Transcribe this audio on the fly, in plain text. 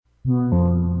From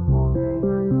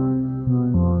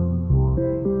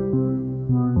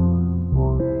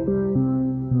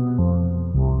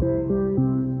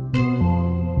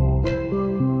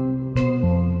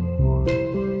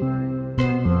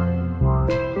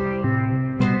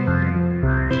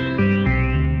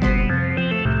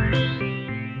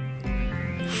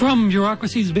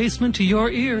bureaucracy's basement to your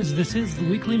ears, this is the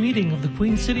weekly meeting of the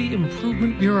Queen City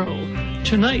Improvement Bureau.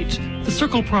 Tonight, the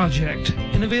Circle Project,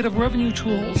 innovative revenue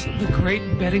tools, the Great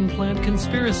Betting Plant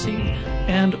Conspiracy,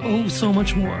 and oh so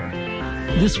much more.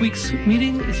 This week's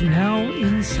meeting is now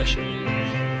in session.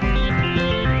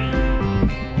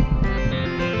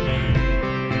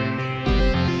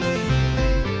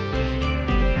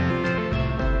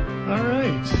 All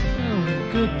right. Oh,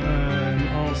 good.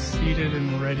 I'm all seated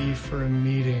and ready for a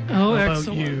meeting. Oh, How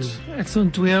excellent. about you?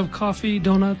 Excellent. Do we have coffee,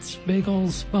 donuts,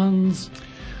 bagels, buns,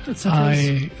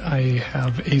 etc.? I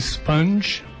have a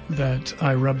sponge that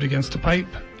I rubbed against a pipe,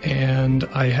 and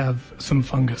I have some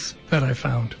fungus that I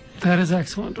found. That is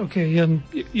excellent. Okay, and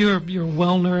you're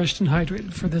well nourished and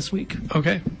hydrated for this week.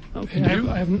 Okay. Okay, And you?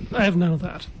 I have none of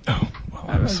that. Oh, well,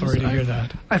 I'm sorry to hear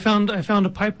that. I found a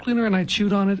pipe cleaner and I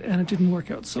chewed on it and it didn't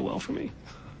work out so well for me.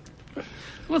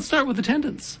 Let's start with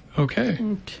attendance. Okay.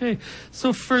 Okay,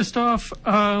 so first off,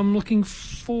 I'm looking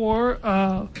for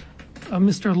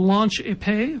Mr. Launch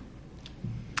Epay.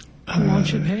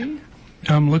 Launch Epay?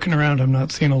 I'm looking around. I'm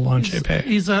not seeing a launch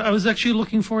epay. I was actually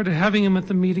looking forward to having him at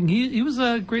the meeting. He was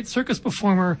a great circus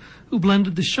performer who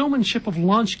blended the showmanship of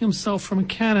launching himself from a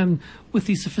cannon with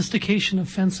the sophistication of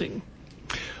fencing.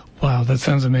 Wow, that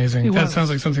sounds amazing. That was. sounds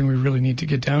like something we really need to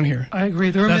get down here. I agree.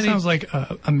 There are That many. sounds like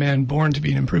a man born to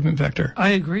be an improvement vector. I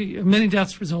agree. Many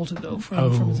deaths resulted though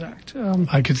from his act.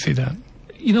 I could see that.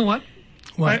 You know what?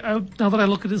 What? Now that I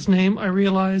look at his name, I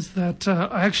realize that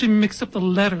I actually mixed up the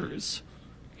letters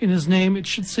in his name. It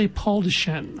should say Paul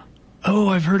Duchesne. Oh,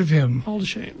 I've heard of him. Paul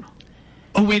Duchesne.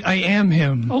 Oh, wait, I am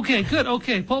him. Okay, good.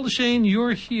 Okay, Paul Duchesne,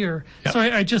 you're here. Yep.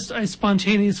 Sorry, I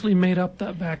spontaneously made up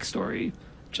that backstory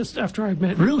just after I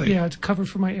met. Really? Yeah, to cover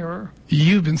for my error.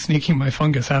 You've been sneaking my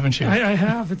fungus, haven't you? I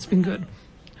have. It's been good.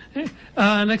 Okay.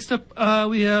 Next up,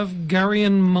 we have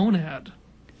Garion Monad.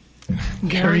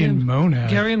 Garion Monad.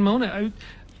 Garion Monad.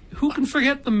 Who can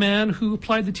forget the man who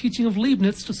applied the teaching of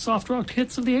Leibniz to soft rock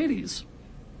hits of the 80s?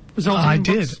 I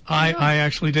did. Books. I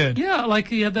actually did. Yeah, like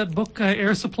he had that book,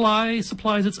 Air Supply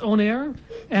Supplies Its Own Air,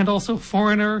 and also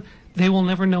Foreigner, They Will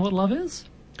Never Know What Love Is.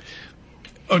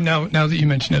 Oh, now that you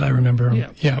mention it, I remember.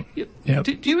 Yeah. Yeah.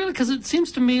 Do you really? Because it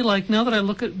seems to me like now that I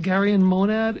look at Garion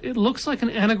Monad, it looks like an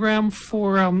anagram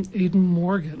for Aidan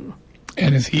Morgan.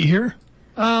 And is he here?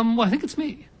 Well, I think it's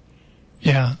me.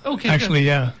 Yeah. Okay, Actually, good.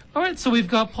 yeah. All right, so we've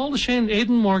got Paul Duchesne,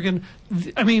 Aidan Morgan.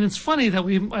 I mean, it's funny that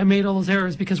I made all those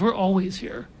errors because we're always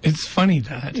here. It's funny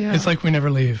that. Yeah. It's like we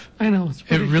never leave. I know. It's It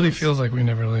ridiculous. really feels like we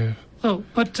never leave. So,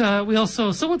 but we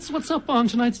also. So what's up on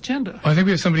tonight's agenda? Oh, I think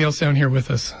we have somebody else down here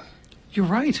with us. You're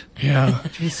right. Yeah.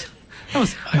 Jeez. I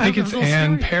think it's was a little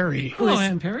Anne scary. Perry. Hello,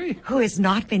 Anne Perry. Who has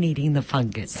not been eating the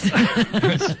fungus.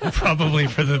 It's probably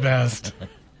for the best.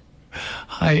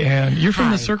 Hi, Anne. You're from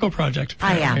Hi. the Circle Project,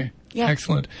 I am. apparently. Yeah.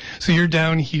 Excellent. So you're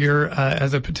down here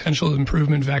as a potential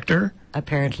improvement vector.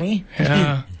 Apparently.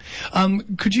 Yeah.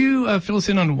 Could you fill us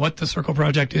in on what the Circle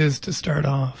Project is to start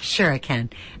off? Sure, I can.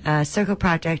 Circle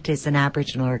Project is an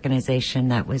Aboriginal organization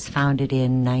that was founded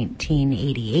in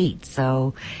 1988.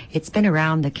 So it's been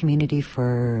around the community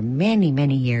for many,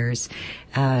 many years,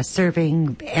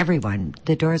 serving everyone.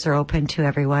 The doors are open to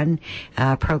everyone.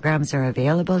 Programs are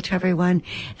available to everyone.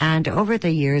 And over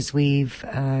the years, we've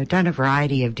done a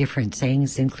variety of different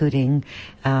things, including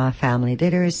family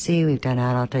literacy. We've done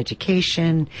adult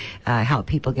education, help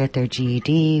people get their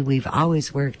GED. We've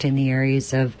always worked in the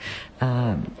areas of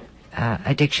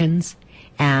addictions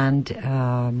and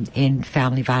in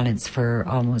family violence for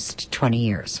almost 20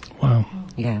 years. Wow.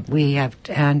 Yeah, we have,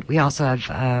 and we also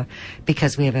have,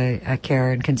 because we have a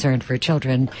care and concern for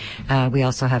children, we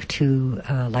also have two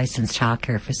licensed child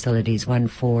care facilities, one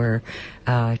for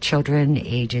children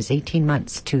ages 18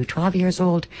 months to 12 years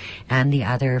old, and the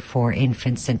other for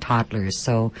infants and toddlers.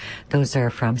 So those are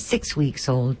from 6 weeks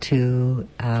old to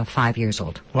 5 years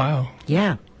old. Wow.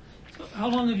 Yeah. So how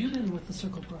long have you been with the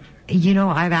Circle Project? You know,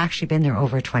 I've actually been there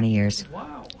over 20 years.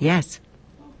 Wow. Yes.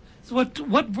 So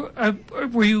what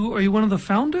were you? Are you one of the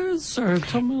founders, or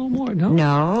tell me a little more?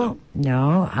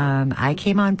 No. I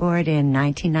came on board in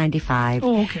 1995.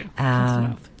 Oh, okay. That's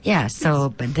enough. Yeah, so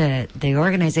but the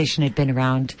organization had been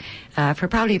around for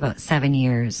probably about 7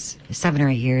 or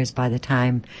 8 years by the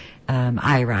time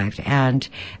I arrived. And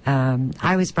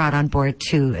I was brought on board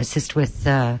to assist with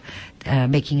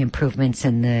making improvements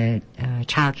in the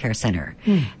child care center.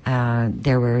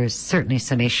 There were certainly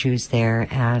some issues there,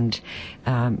 and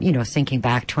thinking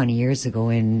back 20 years ago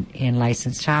in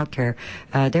licensed child care,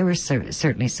 there were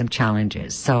certainly some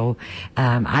challenges. So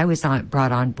I was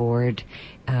brought on board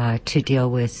to deal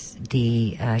with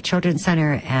the children's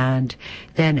center, and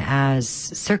then as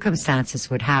circumstances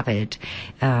would have it,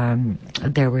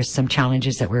 there were some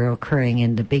challenges that were occurring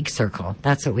in the big circle.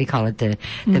 That's what we call it, the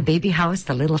baby house,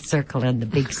 the little circle, and the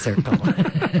big circle.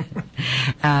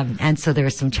 And so there were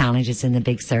some challenges in the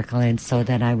big circle, and so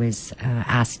then I was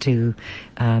asked to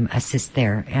assist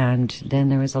there. And then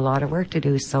there was a lot of work to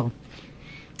do, so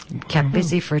kept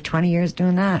busy for 20 years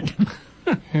doing that.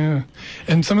 Yeah.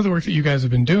 And some of the work that you guys have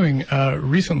been doing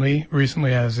recently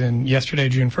as in yesterday,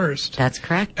 June 1st. That's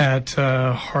correct. At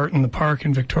Heart in the Park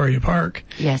in Victoria Park.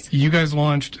 Yes. You guys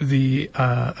launched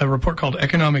a report called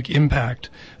Economic Impact,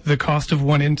 the Cost of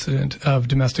One Incident of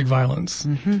Domestic Violence.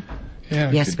 Mm-hmm.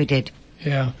 Yeah. Yes, we did.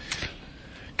 Yeah.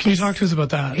 Can you talk to us about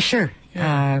that? Sure.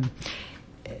 Yeah.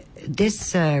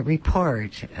 This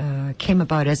report came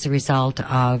about as a result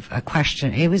of a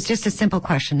question. It was just a simple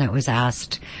question that was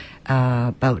asked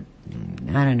about,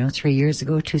 3 years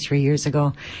ago, 2-3 years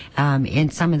ago, in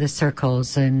some of the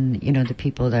circles and, the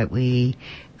people that we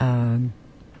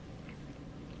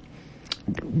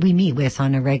meet with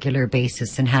on a regular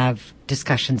basis and have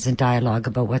discussions and dialogue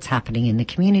about what's happening in the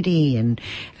community and,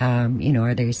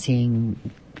 are they seeing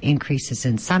increases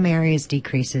in some areas,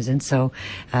 decreases, and so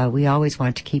we always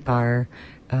want to keep our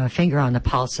finger on the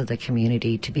pulse of the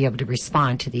community to be able to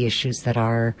respond to the issues that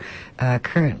are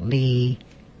currently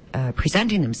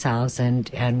presenting themselves,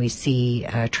 and we see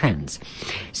trends.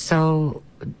 So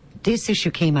this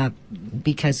issue came up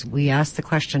because we asked the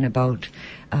question about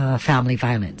family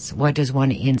violence. What does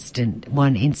one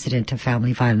incident of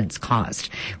family violence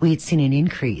cost? We had seen an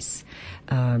increase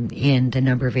in the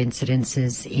number of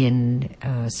incidences in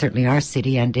certainly our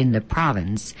city and in the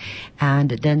province. And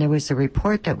then there was a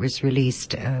report that was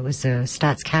released. It was a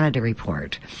Stats Canada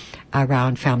report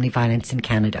around family violence in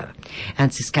Canada.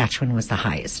 And Saskatchewan was the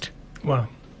highest. Wow.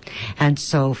 And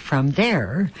so from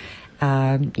there,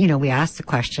 we asked the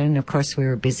question. Of course, we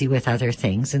were busy with other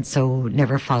things, and so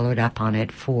never followed up on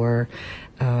it for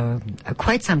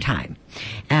quite some time.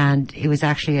 And it was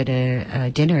actually at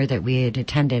a dinner that we had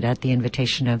attended at the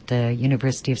invitation of the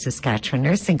University of Saskatchewan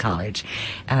Nursing College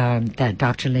that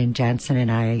Dr. Lynn Jansen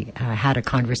and I had a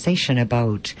conversation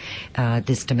about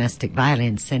this domestic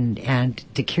violence and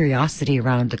the curiosity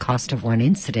around the cost of one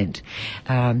incident,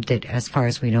 that as far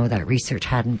as we know, that research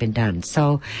hadn't been done.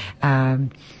 So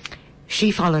she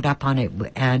followed up on it,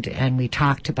 and we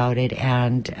talked about it,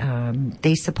 and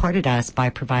they supported us by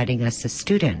providing us a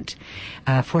student,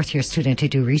 a fourth-year student, to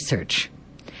do research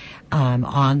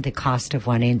on the cost of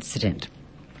one incident.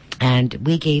 And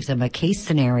we gave them a case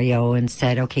scenario and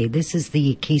said, okay, this is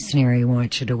the case scenario we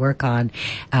want you to work on,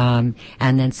 and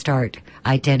then start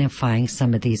identifying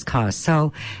some of these costs.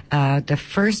 So the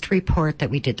first report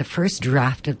that we did, the first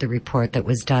draft of the report that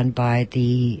was done by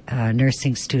the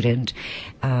nursing student,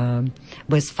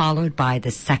 was followed by the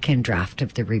second draft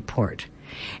of the report.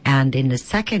 And in the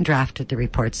second draft of the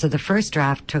report, so the first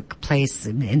draft took place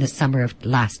in the summer of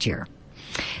last year.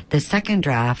 The second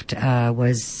draft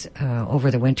was over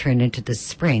the winter and into the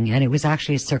spring, and it was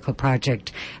actually a Circle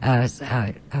Project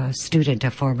student,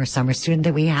 a former summer student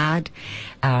that we had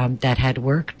that had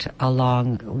worked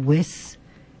along with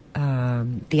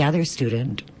the other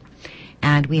student,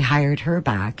 and we hired her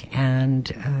back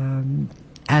and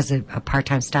as a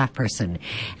part-time staff person,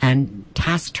 and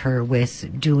tasked her with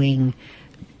doing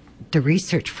the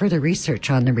research, further research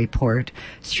on the report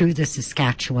through the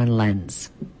Saskatchewan lens.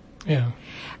 Yeah.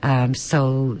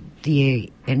 So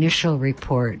the initial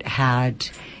report had,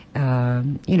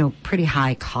 pretty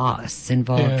high costs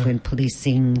involved in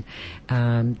policing,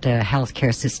 the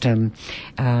healthcare system,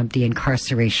 the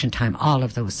incarceration time, all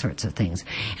of those sorts of things.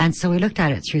 And so we looked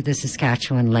at it through the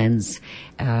Saskatchewan lens,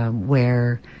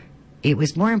 where it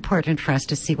was more important for us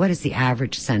to see what is the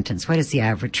average sentence, what is the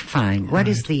average fine, what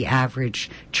is the average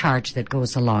charge that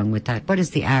goes along with that, what is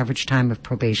the average time of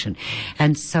probation.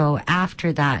 And so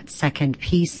after that second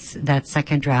piece, that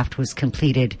second draft was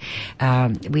completed,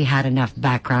 we had enough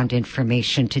background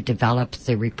information to develop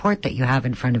the report that you have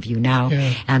in front of you now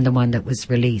and the one that was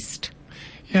released.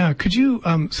 Yeah, could you,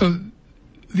 so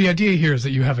the idea here is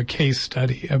that you have a case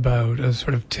study about a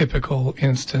sort of typical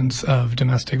instance of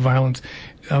domestic violence.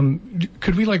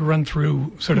 Could we run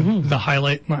through sort of not the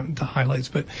highlights,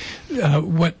 but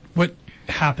what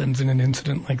happens in an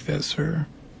incident like this, or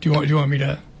do you want me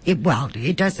to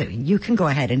It doesn't. You can go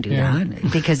ahead and do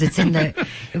that because it's in the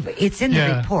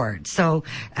the report. So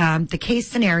the case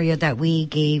scenario that we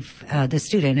gave the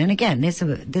student, and again, this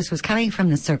was coming from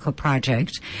the Circle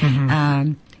Project,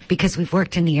 because we've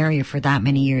worked in the area for that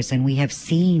many years, and we have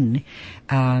seen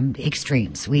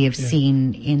extremes. We have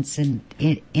seen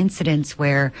incidents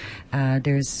where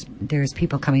there's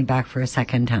people coming back for a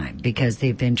second time because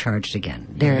they've been charged again.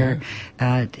 The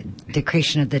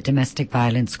creation of the domestic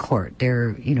violence court.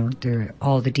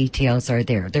 All the details are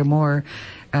there. They're more.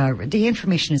 The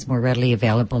information is more readily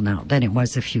available now than it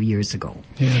was a few years ago.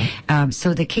 Yeah.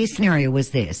 So the case scenario was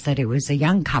that it was a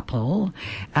young couple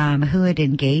who had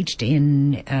engaged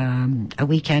in a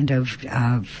weekend of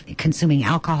consuming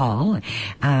alcohol,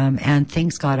 and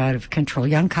things got out of control.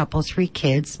 Young couple, 3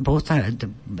 kids, both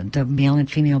the male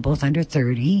and female, both under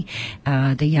 30.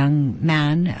 The young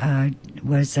man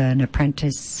was an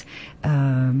apprentice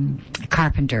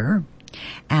carpenter.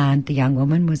 And the young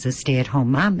woman was a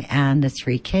stay-at-home mom, and the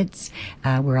 3 kids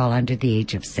were all under the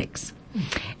age of 6.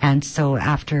 And so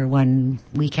after one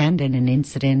weekend and an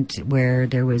incident where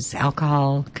there was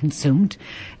alcohol consumed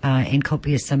in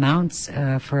copious amounts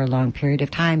for a long period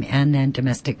of time, and then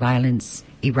domestic violence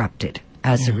erupted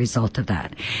as a result of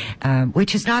that,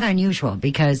 which is not unusual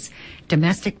because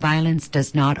domestic violence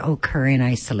does not occur in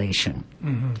isolation.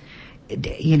 Mm-hmm.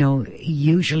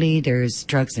 Usually there's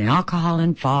drugs and alcohol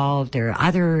involved. There are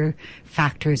other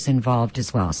factors involved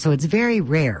as well. So it's very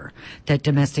rare that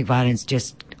domestic violence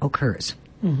just occurs.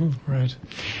 Mm-hmm. Right.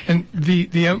 And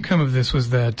the outcome of this was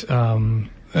that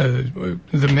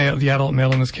the adult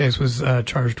male in this case was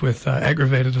charged with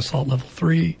aggravated assault level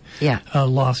 3. Yeah.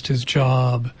 Lost his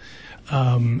job,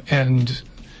 and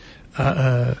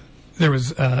there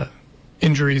was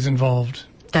injuries involved.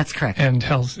 That's correct. And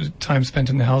time spent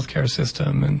in the healthcare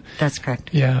system. And that's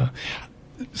correct. Yeah.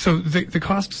 So the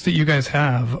costs that you guys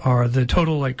have are the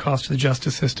total cost to the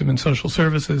justice system and social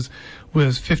services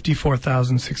was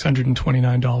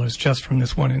 $54,629 just from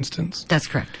this one instance. That's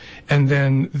correct. And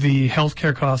then the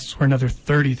healthcare costs were another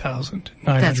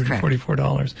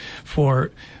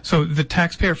 $30,944 so the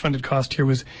taxpayer funded cost here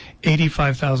was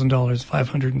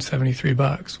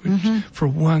 $85,573, which for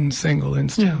one single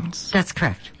instance. That's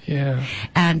correct. Yeah.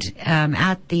 And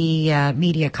at the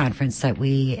media conference that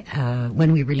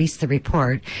when we released the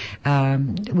report,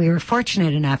 we were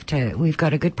fortunate enough we've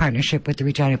got a good partnership with the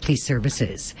Regina Police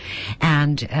Services,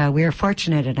 and we were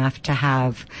fortunate enough to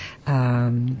have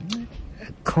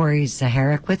Corey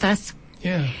Zaharik with us.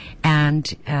 Yeah. And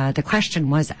the question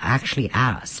was actually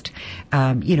asked,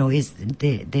 is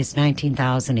this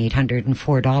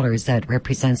 $19,804 that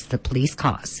represents the police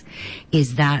costs,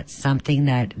 is that something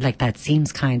that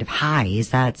seems kind of high?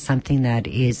 Is that something that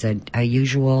is a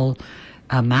usual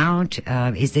amount?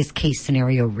 Is this case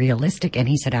scenario realistic? And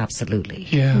he said, absolutely.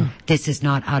 Yeah. This is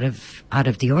not out of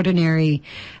the ordinary.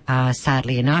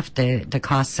 Sadly enough, the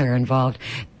costs are involved.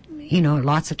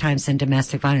 Lots of times in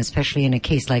domestic violence, especially in a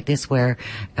case like this where,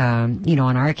 in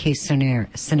our case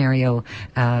scenario,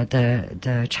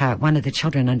 the child, one of the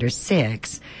children under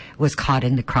 6 was caught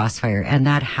in the crossfire. And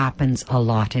that happens a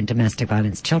lot in domestic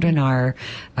violence. Children are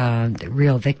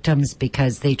real victims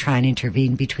because they try and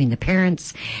intervene between the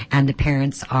parents, and the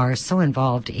parents are so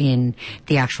involved in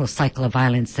the actual cycle of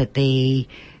violence that they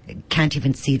can't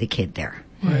even see the kid there.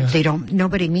 Yeah.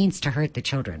 Nobody means to hurt the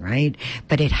children, right?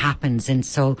 But it happens, and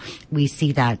so we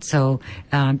see that. So,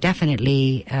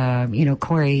 definitely,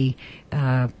 Corey,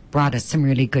 brought us some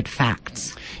really good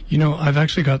facts. I've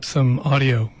actually got some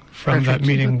audio from that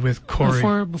meeting with Corey.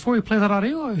 Before we play that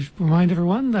audio, I should remind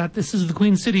everyone that this is the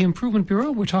Queen City Improvement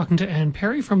Bureau. We're talking to Ann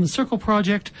Perry from the Circle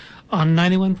Project on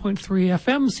 91.3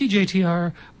 FM,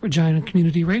 CJTR, Regina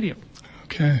Community Radio.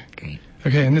 Okay. Great.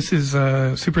 Okay, and this is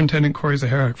Superintendent Corey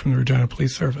Zaharik from the Regina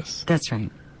Police Service. That's right.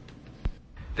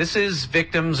 This is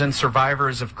Victims and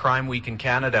Survivors of Crime Week in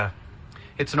Canada.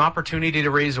 It's an opportunity to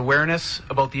raise awareness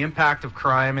about the impact of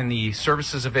crime and the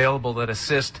services available that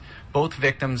assist both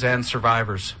victims and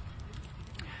survivors.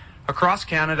 Across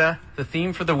Canada, the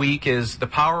theme for the week is the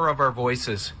power of our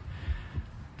voices.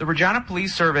 The Regina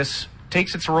Police Service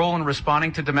takes its role in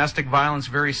responding to domestic violence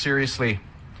very seriously.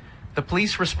 The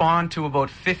police respond to about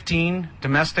 15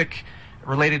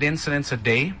 domestic-related incidents a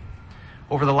day.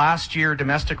 Over the last year,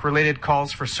 domestic-related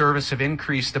calls for service have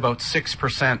increased about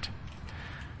 6%.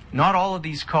 Not all of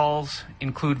these calls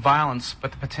include violence,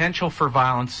 but the potential for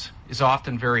violence is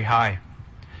often very high.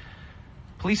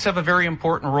 Police have a very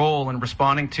important role in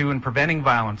responding to and preventing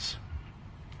violence.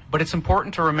 But it's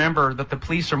important to remember that the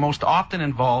police are most often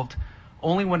involved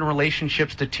only when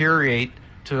relationships deteriorate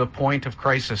to a point of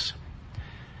crisis.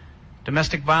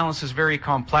 Domestic violence is very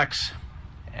complex,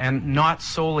 and not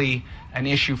solely an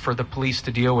issue for the police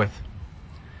to deal with.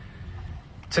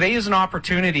 Today is an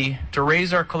opportunity to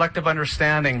raise our collective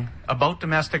understanding about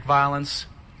domestic violence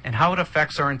and how it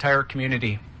affects our entire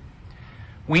community.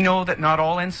 We know that not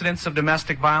all incidents of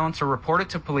domestic violence are reported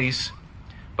to police,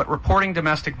 but reporting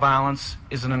domestic violence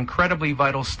is an incredibly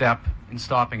vital step in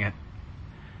stopping it.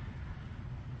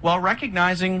 While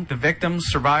recognizing the victims,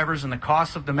 survivors, and the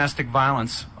costs of domestic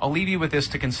violence, I'll leave you with this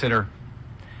to consider.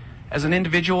 As an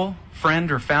individual,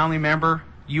 friend, or family member,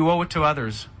 you owe it to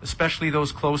others, especially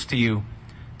those close to you,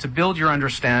 to build your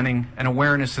understanding and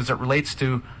awareness as it relates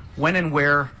to when and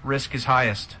where risk is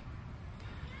highest.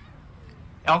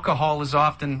 Alcohol is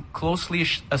often closely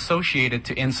associated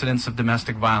to incidents of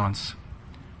domestic violence.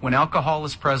 When alcohol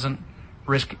is present,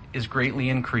 risk is greatly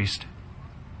increased.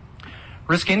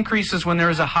 Risk increases when there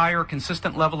is a high or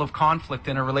consistent level of conflict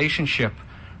in a relationship,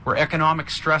 where economic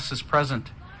stress is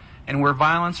present, and where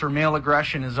violence or male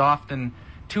aggression is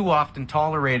too often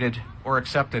tolerated or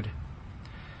accepted.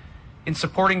 In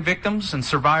supporting victims and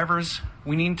survivors,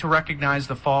 we need to recognize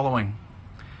the following.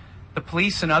 The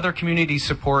police and other community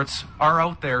supports are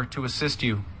out there to assist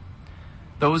you.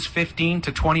 Those 15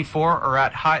 to 24 are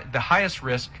at the highest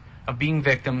risk of being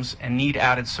victims and need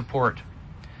added support.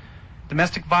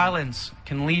 Domestic violence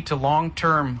can lead to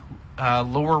long-term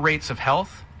lower rates of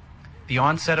health, the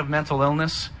onset of mental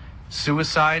illness,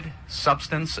 suicide,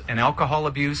 substance and alcohol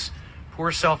abuse,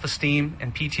 poor self-esteem,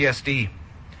 and PTSD.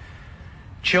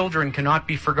 Children cannot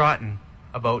be forgotten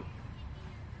about.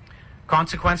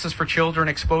 Consequences for children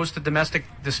exposed to domestic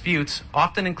disputes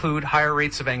often include higher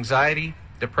rates of anxiety,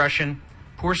 depression,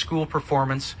 poor school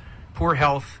performance, poor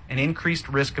health, and increased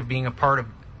risk of being a part of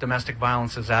domestic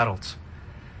violence as adults.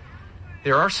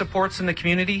 There are supports in the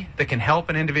community that can help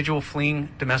an individual fleeing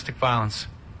domestic violence.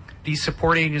 These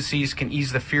support agencies can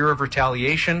ease the fear of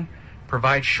retaliation,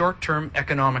 provide short-term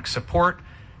economic support,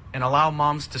 and allow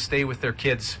moms to stay with their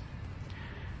kids.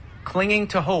 Clinging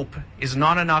to hope is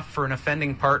not enough for an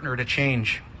offending partner to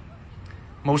change.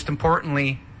 Most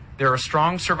importantly, there are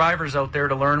strong survivors out there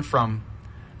to learn from.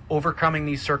 Overcoming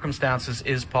these circumstances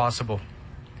is possible.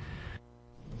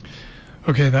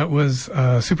 Okay, that was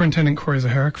Superintendent Corey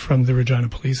Zaharik from the Regina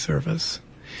Police Service.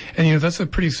 And, that's a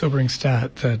pretty sobering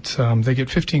stat that they get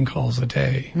 15 calls a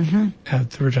day at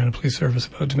the Regina Police Service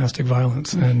about domestic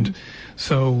violence. And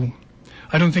so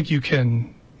I don't think you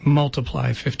can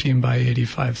multiply 15 by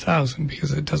 85,000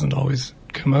 because it doesn't always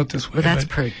come out this way. Well, that's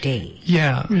per day.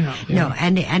 Yeah. No,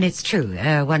 and it's true.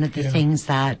 One of the things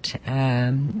that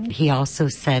he also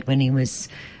said when he was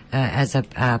as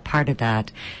a part of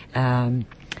that,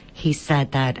 he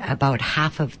said that about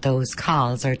half of those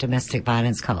calls are domestic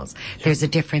violence calls. There's a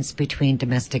difference between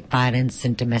domestic violence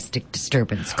and domestic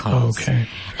disturbance calls. Okay.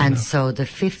 And so the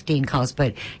 15 calls,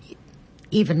 but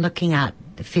even looking at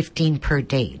 15 per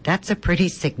day, that's a pretty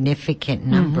significant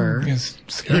number. It's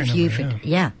a scary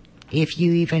number, If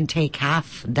you even take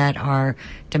half that are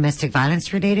domestic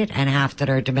violence related and half that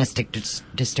are domestic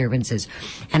disturbances.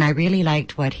 And I really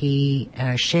liked what he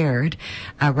shared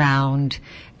around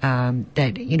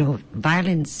that,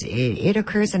 violence, it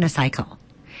occurs in a cycle.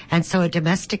 And so a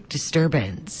domestic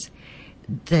disturbance,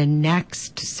 the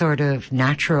next sort of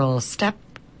natural step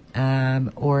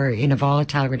or in a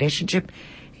volatile relationship,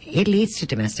 it leads to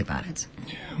domestic violence.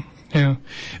 Yeah.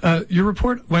 Your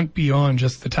report went beyond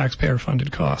just the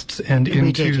taxpayer-funded costs and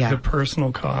into the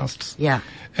personal costs. Yeah.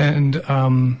 And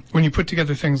when you put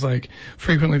together things like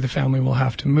frequently the family will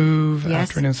have to move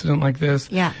after an incident like this.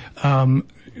 Yeah.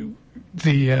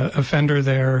 The offender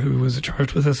there who was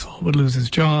charged with assault would lose his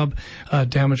job,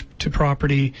 damage to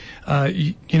property.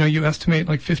 You estimate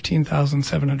like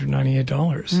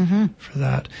 $15,798 for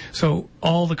that. So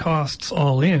all the costs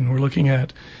all in, we're looking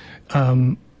at,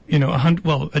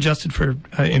 adjusted for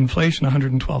inflation,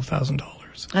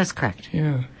 $112,000. That's correct.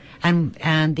 Yeah.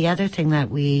 And the other thing that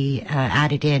we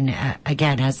added in,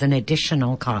 again, as an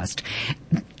additional cost,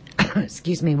 was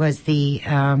the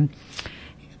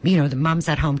the moms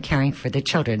at home caring for the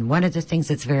children. One of the things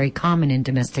that's very common in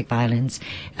domestic violence,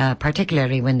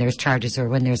 particularly when there's charges or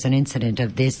when there's an incident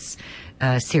of this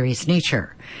serious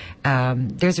nature,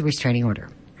 there's a restraining order.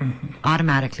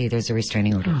 Automatically, there's a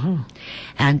restraining order.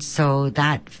 And so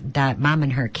that mom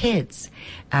and her kids,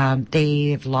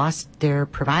 they've lost their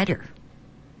provider.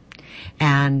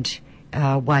 And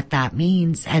what that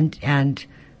means, and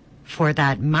for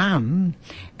that mom,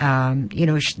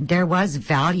 there was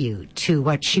value to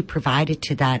what she provided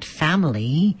to that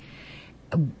family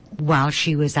while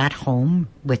she was at home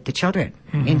with the children,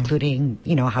 including,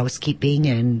 housekeeping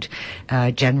and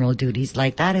general duties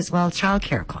like that, as well as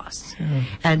childcare costs. Yeah.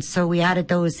 And so we added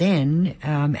those in,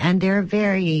 and they're a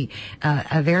very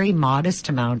modest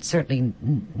amount, certainly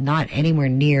not anywhere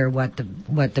near what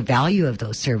the value of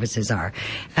those services are.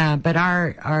 But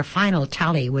our final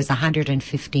tally was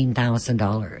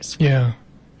 $115,000. Yeah.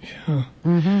 Yeah.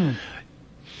 Mm-hmm.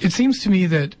 It seems to me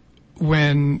that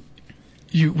when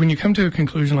you come to a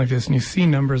conclusion like this and you see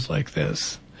numbers like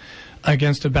this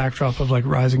against a backdrop of like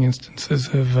rising instances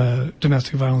of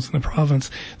domestic violence in the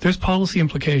province, there's policy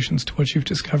implications to what you've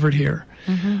discovered here.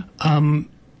 Mm-hmm.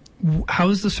 How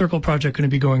is the Circle Project going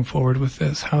to be going forward with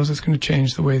this? How is this going to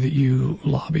change the way that you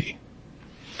lobby?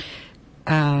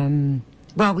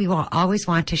 Well, we will always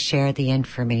want to share the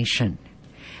information.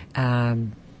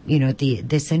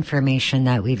 This information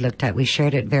that we've looked at, we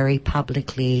shared it very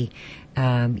publicly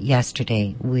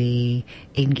yesterday. We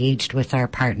engaged with our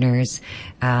partners,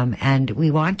 and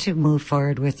we want to move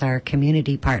forward with our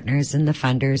community partners and the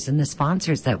funders and the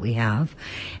sponsors that we have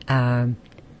to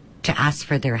ask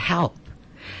for their help.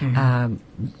 Mm-hmm.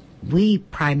 We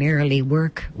primarily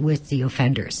work with the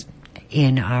offenders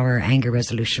in our anger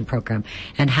resolution program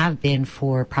and have been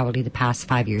for probably the past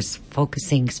 5 years,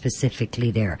 focusing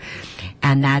specifically there.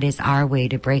 And that is our way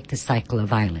to break the cycle of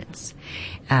violence.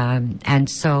 And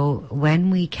so when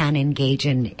we can engage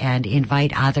in and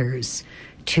invite others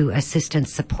to assist and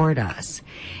support us,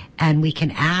 and we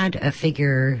can add a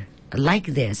figure like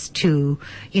this to,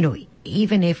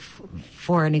 even if,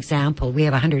 for an example, we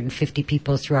have 150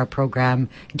 people through our program,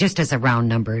 just as a round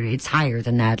number. It's higher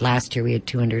than that. Last year we had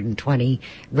 220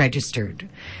 registered.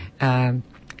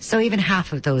 So even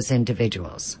half of those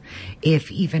individuals,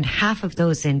 if even half of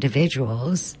those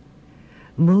individuals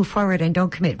move forward and don't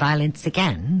commit violence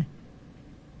again,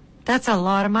 that's a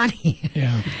lot of money.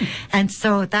 Yeah. And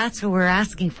so that's what we're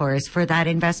asking for, is for that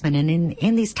investment. And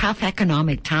in these tough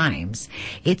economic times,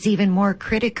 it's even more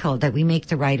critical that we make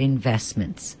the right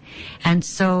investments. And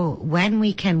so when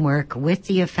we can work with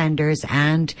the offenders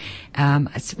and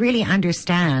really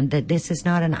understand that this is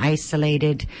not an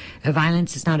isolated,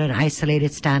 violence is not an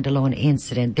isolated standalone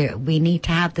incident. We need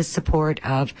to have the support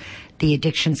of the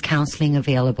addictions counseling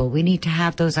available. We need to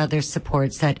have those other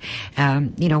supports that,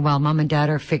 while mom and dad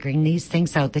are figuring these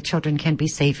things out, the children can be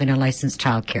safe in a licensed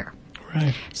childcare.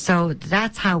 Right. So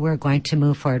that's how we're going to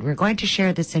move forward. We're going to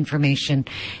share this information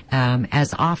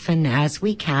as often as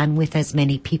we can with as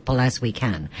many people as we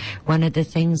can. One of the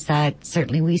things that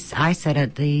certainly I said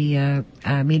at the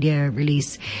media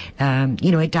release,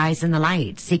 it dies in the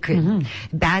light.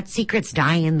 Bad secrets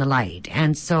die in the light.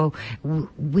 And so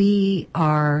we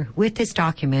are, with this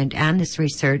document and this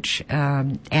research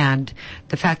and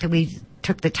the fact that we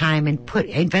took the time and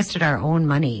invested our own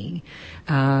money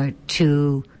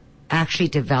to actually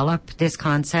develop this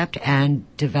concept and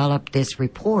develop this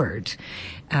report.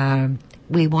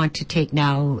 We want to take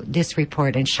now this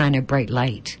report and shine a bright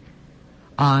light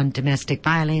on domestic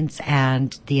violence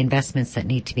and the investments that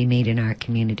need to be made in our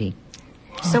community.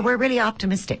 Wow. So we're really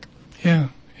optimistic. Yeah,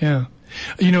 yeah.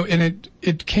 And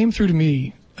it came through to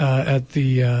me at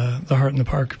the Heart in the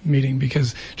Park meeting,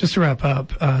 because just to wrap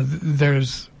up,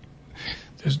 there's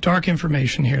dark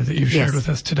information here that you've shared with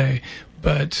us today,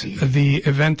 but the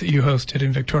event that you hosted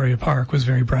in Victoria Park was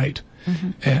very bright. Mm-hmm.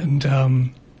 And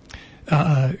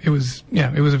it was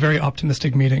a very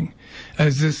optimistic meeting.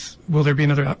 Will there be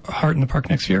another Heart in the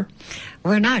Park next year?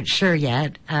 We're not sure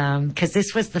yet, because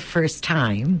this was the first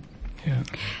time.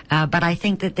 Yeah. But I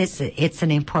think that it's an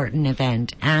important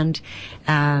event. And,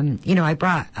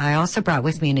 I also brought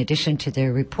with me, in addition to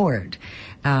the report,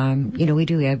 we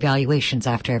do evaluations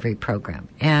after every program.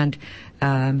 And,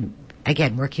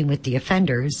 again, working with the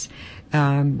offenders,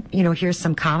 here's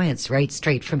some comments right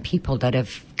straight from people that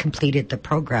have completed the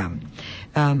program.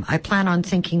 I plan on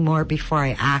thinking more before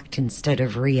I act instead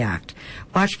of react.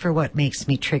 Watch for what makes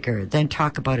me trigger, then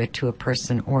talk about it to a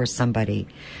person or somebody.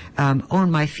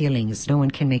 Own my feelings. No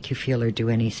one can make you feel or do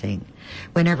anything.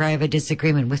 Whenever I have a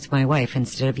disagreement with my wife,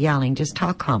 instead of yelling, just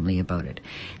talk calmly about it.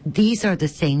 These are the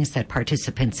things that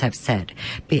participants have said.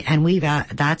 And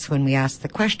that's when we ask the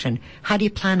question, how do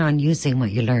you plan on using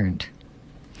what you learned?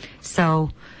 So,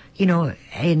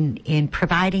 in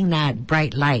providing that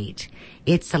bright light,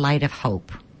 it's the light of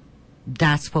hope.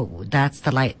 That's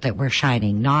the light that we're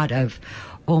shining, not of,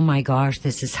 oh my gosh,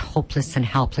 this is hopeless and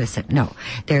helpless. No,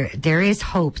 there is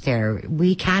hope there.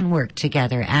 We can work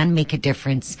together and make a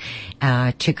difference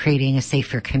to creating a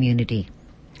safer community.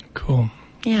 Cool.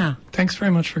 Yeah. Thanks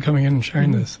very much for coming in and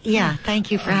sharing this. Yeah,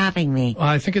 thank you for having me. Well,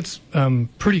 I think it's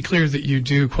pretty clear that you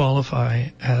do qualify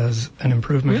as an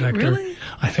improvement vector. Really?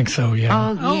 I think so,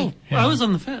 yeah. Oh, Yeah. I was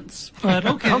on the fence, but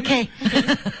okay. Okay.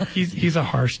 He's a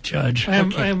harsh judge. I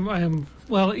am.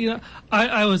 Well,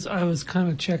 I was kind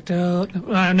of checked out.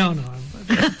 No.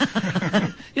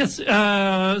 Yes.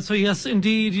 So yes,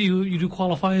 indeed, you do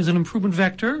qualify as an improvement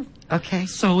vector. Okay.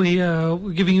 So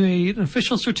we're giving you an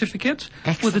official certificate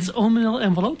with its own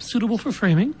envelope, suitable for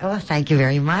framing. Oh, thank you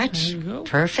very much. There you go.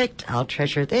 Perfect. I'll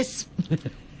treasure this.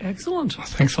 Excellent.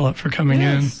 Thanks a lot for coming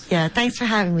Yes. Yeah, thanks for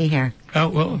having me here. in. Oh,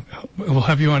 well, we'll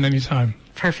have you on anytime.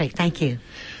 Perfect. Thank you.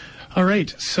 All right.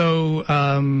 So,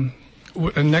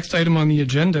 next item on the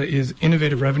agenda is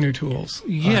innovative revenue tools.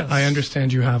 Yes. I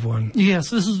understand you have one. Yes,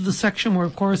 this is the section where,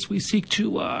 of course, we seek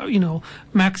to,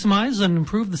 maximize and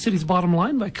improve the city's bottom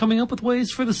line by coming up with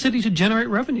ways for the city to generate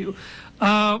revenue.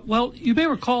 Well, you may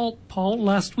recall, Paul,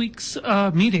 last week's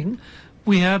meeting,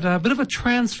 we had a bit of a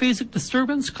transphasic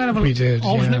disturbance, kind of an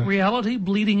alternate reality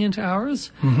bleeding into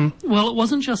ours. Mm-hmm. Well, it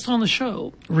wasn't just on the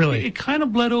show. Really? It kind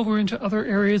of bled over into other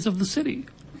areas of the city.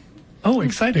 Oh,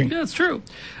 exciting. Yeah, it's true.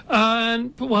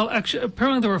 Actually,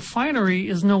 apparently the refinery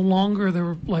is no longer the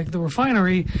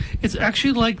refinery. It's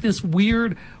actually like this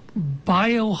weird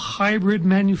biohybrid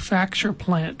manufacture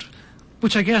plant,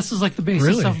 which I guess is like the basis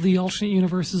Really? of the alternate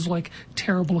universe's like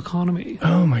terrible economy.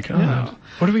 Oh, my God. Yeah.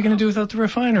 What are we going to do without the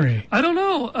refinery? I don't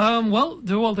know.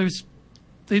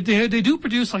 They do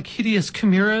produce like hideous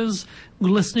chimeras,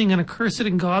 glistening and accursed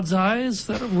in God's eyes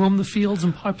that roam the fields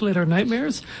and populate our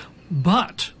nightmares.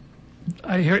 But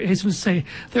I hasten to say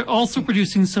they're also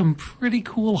producing some pretty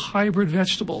cool hybrid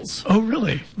vegetables, Oh,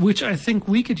 really? which I think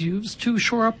we could use to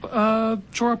shore up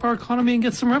our economy and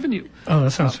get some revenue. Oh,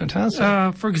 that sounds fantastic.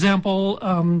 For example,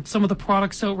 some of the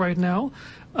products out right now,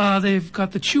 they've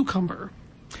got the cucumber,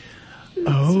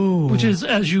 which is,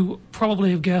 as you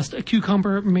probably have guessed, a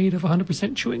cucumber made of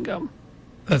 100% chewing gum.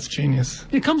 That's genius.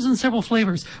 It comes in several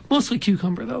flavors, mostly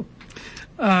cucumber, though.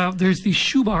 There's the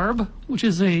shoebarb, which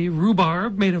is a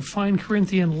rhubarb made of fine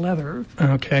Corinthian leather.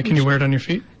 Okay, can you wear it on your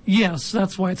feet? Yes,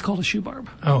 that's why it's called a shoebarb.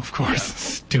 Oh, of course.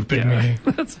 Stupid me.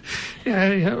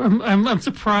 I'm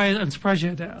surprised. I'm surprised you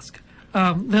had to ask.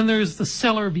 Then there's the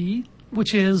celery,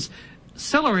 which is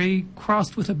celery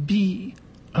crossed with a bee,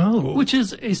 which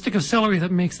is a stick of celery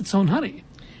that makes its own honey,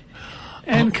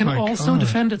 and can also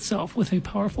defend itself with a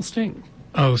powerful sting.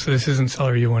 Oh, so this isn't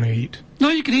celery you want to eat? No,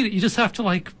 you can eat it. You just have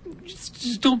to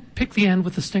just don't pick the end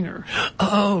with the stinger.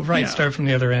 Oh, right. Yeah. Start from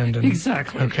the other end. And,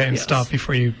 Exactly. Okay, and Yes. stop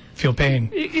before you feel pain.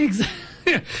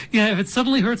 Yeah, if it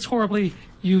suddenly hurts horribly,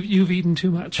 you've eaten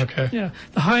too much. Okay. Yeah,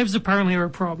 the hives apparently are a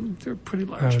problem. They're pretty I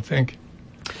large. would think.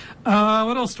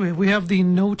 What else do we have? We have the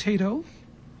no-tato.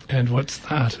 And what's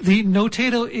that? The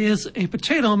no-tato is a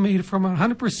potato made from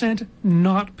 100%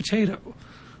 not potato,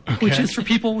 which is for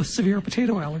people with severe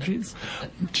potato allergies.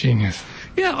 Genius.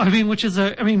 Yeah,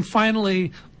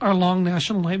 finally, our long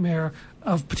national nightmare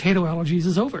of potato allergies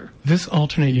is over. This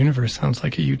alternate universe sounds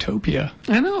like a utopia.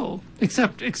 I know,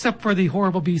 except for the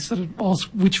horrible beasts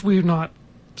which we're not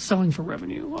selling for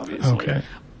revenue, obviously. Okay.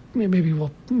 Maybe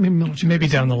military. Maybe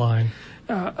down the line.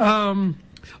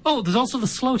 There's also the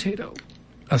slow-tato.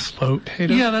 A slow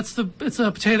potato? Yeah, it's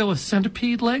a potato with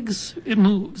centipede legs. It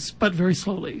moves, but very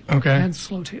slowly. Okay. And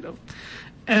slow-tato.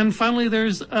 And finally,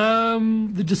 there's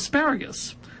the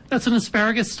disparagus. That's an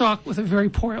asparagus stalk with a very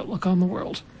poor outlook on the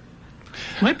world.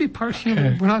 Might be part human.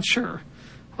 Okay. We're not sure.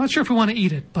 I'm not sure if we want to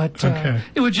eat it, but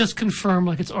it would just confirm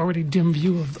its already dim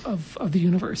view of the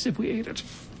universe if we ate it.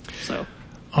 So.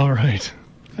 All right.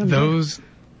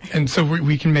 And so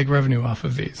we can make revenue off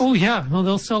of these. Oh yeah, no,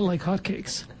 they'll sell like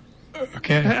hotcakes.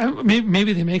 Okay.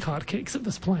 Maybe they make hotcakes at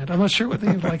this plant. I'm not sure what they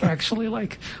actually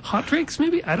like. Hot drinks,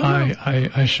 maybe? I don't know.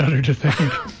 I shudder to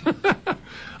think.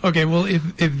 Okay, well, if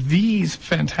these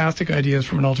fantastic ideas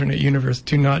from an alternate universe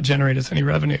do not generate us any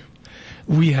revenue,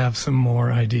 we have some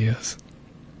more ideas.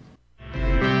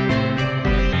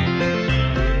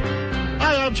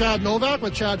 Hi, I'm Chad Novak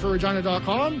with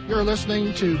ChadForRegina.com. You're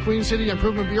listening to Queen City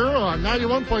Improvement Bureau on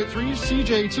 91.3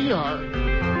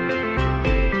 CJTR.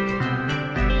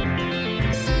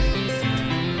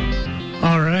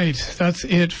 All right, that's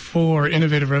it for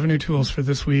Innovative Revenue Tools for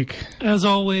this week. As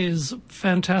always,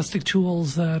 fantastic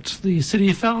tools that the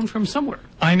city found from somewhere.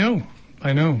 I know.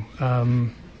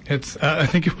 I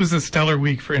think it was a stellar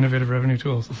week for Innovative Revenue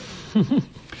Tools.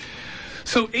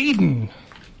 So, Aidan,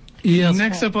 Yes.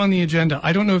 next up on the agenda,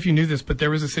 I don't know if you knew this, but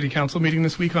there was a city council meeting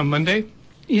this week on Monday.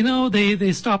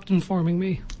 They stopped informing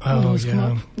me. when Oh, those come yeah.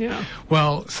 up. Yeah.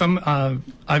 Well,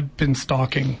 I've been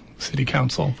stalking city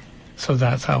council, so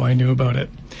that's how I knew about it.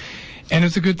 And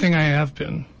it's a good thing I have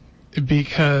been,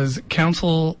 because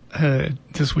council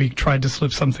this week tried to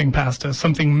slip something past us,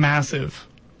 something massive,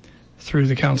 through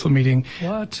the council meeting.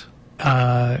 What?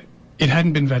 It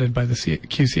hadn't been vetted by the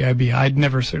QCIB. I'd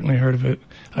never certainly heard of it.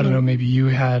 I don't know, maybe you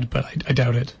had, but I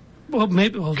doubt it. Well,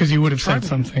 maybe. Because you would have said me.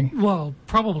 something. Well,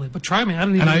 probably, but try me. I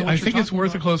don't even know what I think you're it's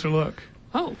worth about. a closer look.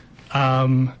 Oh. But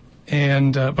I'm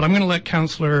going to let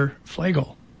Councillor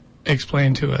Flegel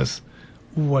explain to us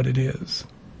what it is.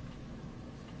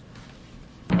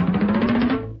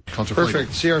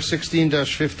 Perfect. CR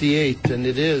 16-58, and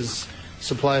it is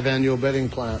supply of annual bedding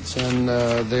plants, and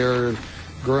they're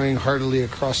growing heartily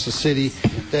across the city.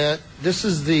 This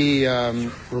is the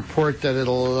report that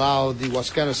it'll allow the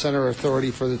Wascana Center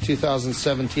Authority for the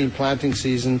 2017 planting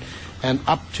season and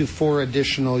up to 4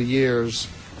 additional years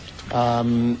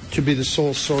to be the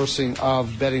sole sourcing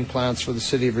of bedding plants for the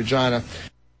city of Regina.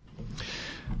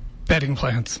 Bedding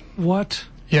plants. What?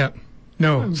 Yeah.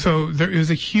 No. So it was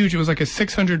like a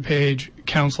 600-page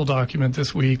council document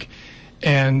this week,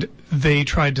 and they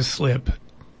tried to slip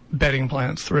bedding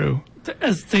plants through.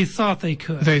 As they thought they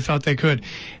could. They thought they could.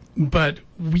 But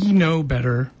we know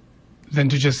better than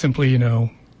to just simply,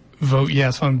 vote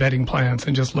yes on bedding plants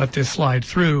and just let this slide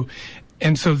through.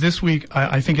 And so this week,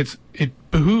 I think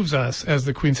it behooves us as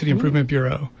the Queen City Improvement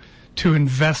Bureau to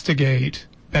investigate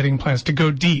bedding plants, to go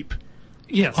deep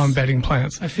on bedding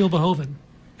plants. I feel behoven.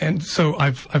 And so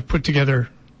I've put together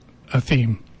a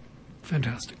theme.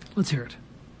 Fantastic. Let's hear it.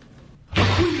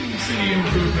 Queen City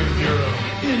Improvement Bureau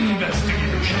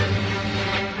investigation.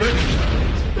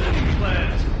 Bedding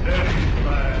plants,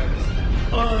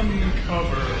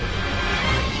 uncovered.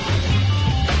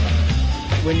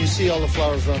 When you see all the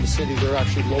flowers around the city, they're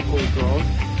actually locally grown,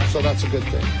 so that's a good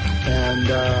thing. And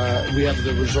we have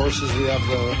the resources, we have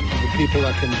the people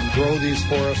that can grow these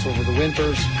for us over the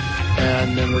winters,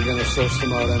 and then we're going to source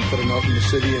them out and put them out in the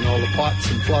city, and all the pots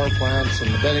and flower plants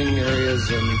and the bedding areas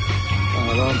and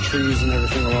around trees and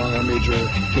everything along our major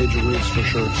routes for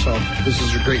sure. So this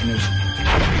is great news.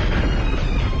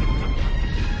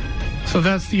 So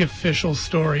that's the official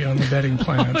story on the bedding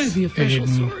plants. The official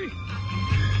story.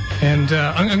 And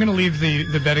I'm going to leave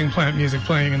the bedding plant music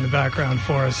playing in the background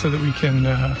for us so that we can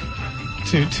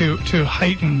to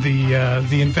heighten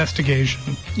the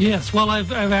investigation. Yes. Well,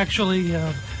 I've actually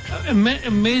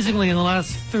amazingly in the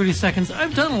last 30 seconds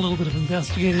I've done a little bit of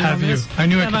investigating on this. I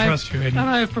knew I could trust you, Aidan. And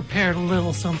I've prepared a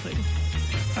little something.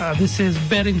 This is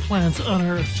Bedding Plants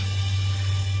Unearthed.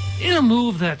 In a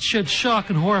move that should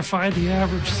shock and horrify the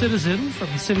average citizen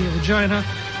from the city of Regina,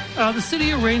 the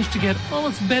city arranged to get all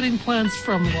its bedding plants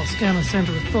from the Wascana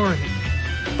Center Authority.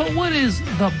 But what is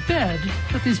the bed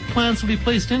that these plants will be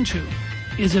placed into?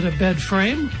 Is it a bed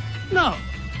frame? No,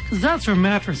 because that's where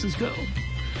mattresses go.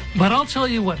 But I'll tell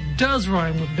you what does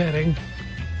rhyme with bedding: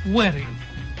 wedding,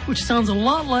 which sounds a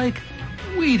lot like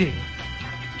weeding.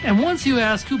 And once you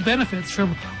ask who benefits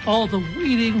from all the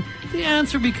weeding, the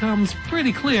answer becomes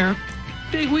pretty clear: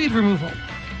 big weed removal.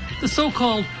 The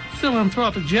so-called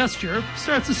philanthropic gesture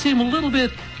starts to seem a little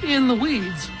bit in the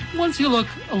weeds once you look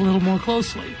a little more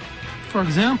closely. For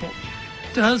example,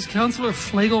 does Councillor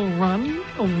Flegel run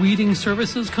a weeding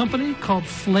services company called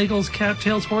Flegel's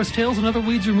Cattails, Horsetails, and Other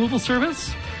Weeds Removal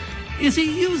Service? Is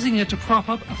he using it to prop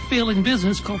up a failing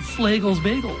business called Flegel's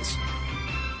Bagels?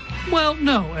 Well,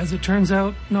 no, as it turns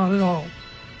out, not at all.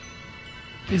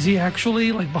 Is he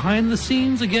actually, behind the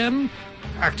scenes again,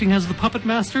 acting as the puppet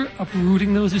master,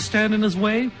 uprooting those who stand in his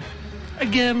way?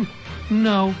 Again,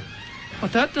 no.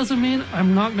 But that doesn't mean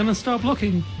I'm not going to stop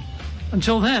looking.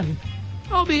 Until then,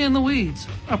 I'll be in the weeds,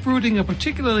 uprooting a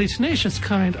particularly tenacious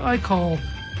kind I call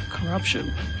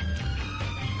corruption.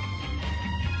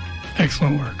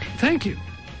 Excellent work. Thank you.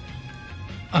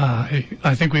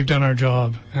 I think we've done our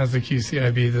job as the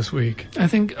QCIB this week. I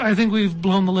think we've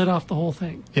blown the lid off the whole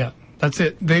thing. Yeah, that's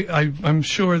it. I'm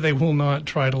sure they will not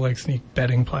try to sneak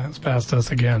bedding plants past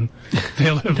us again.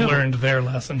 They'll have learned their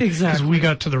lesson. Exactly. Because we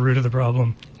got to the root of the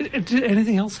problem. Did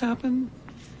anything else happen?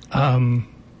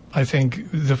 I think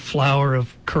the flower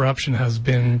of corruption has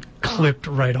been clipped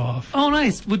right off. Oh,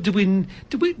 nice. Did we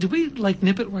nip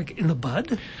it in the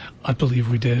bud? I believe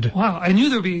we did. Wow, I knew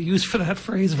there'd be a use for that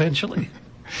phrase eventually.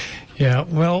 Yeah,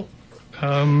 well,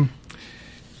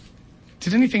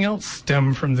 did anything else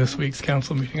stem from this week's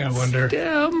council meeting, I wonder?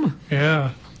 Stem?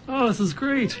 Yeah. Oh, this is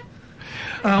great.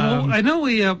 I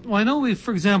know we,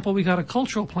 for example, we got a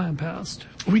cultural plan passed.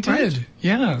 We did, right?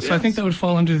 Yeah. So yes. I think that would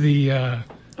fall under the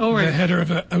header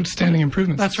of outstanding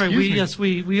improvements. That's right.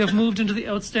 We have moved into the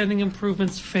outstanding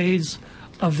improvements phase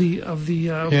of the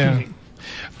meeting.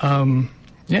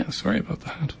 Yeah. Sorry about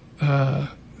that.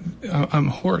 I'm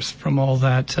hoarse from all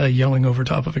that yelling over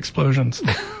top of explosions.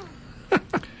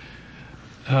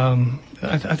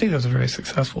 I think that was a very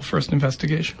successful first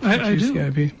investigation. I do.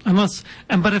 UCIB.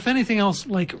 But if anything else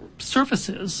like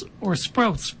surfaces or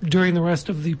sprouts during the rest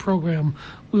of the program,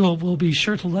 we'll be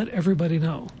sure to let everybody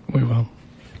know. We will.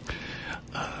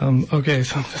 Okay,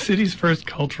 so the city's first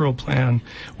cultural plan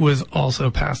was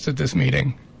also passed at this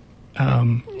meeting.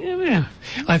 Yeah.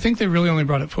 I think they really only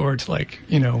brought it forward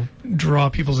to draw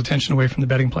people's attention away from the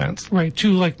bedding plants. Right,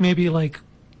 to maybe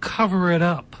cover it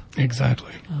up.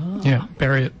 Exactly. Oh. Yeah,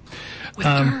 bury it. With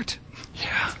dirt.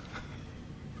 Yeah.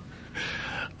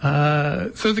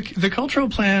 So the cultural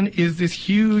plan is this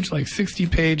huge,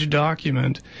 60-page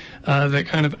document that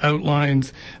kind of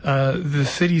outlines the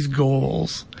city's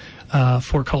goals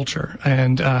for culture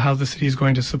and how the city is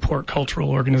going to support cultural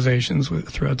organizations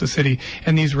throughout the city.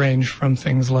 And these range from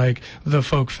things like the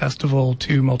folk festival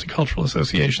to multicultural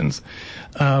associations.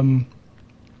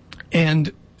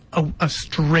 And a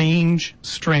strange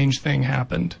thing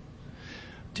happened.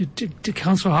 Did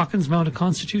Councillor Hawkins mount a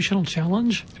constitutional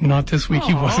challenge? Not this week.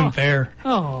 He wasn't there.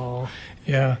 Oh.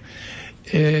 Yeah.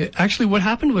 Actually, what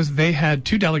happened was they had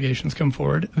 2 delegations come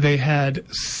forward. They had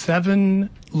 7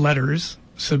 letters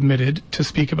submitted to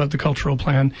speak about the cultural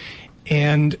plan,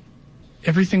 and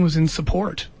everything was in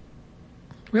support.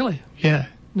 Really? Yeah.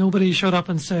 Nobody showed up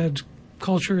and said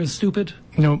culture is stupid?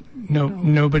 No.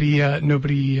 Nobody got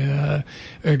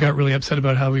really upset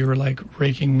about how we were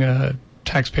raking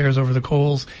taxpayers over the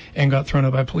coals and got thrown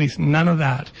out by police. None of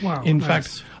that. Wow. In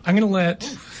fact, I'm going to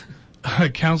let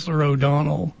Councillor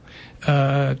O'Donnell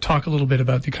talk a little bit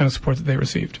about the kind of support that they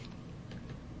received.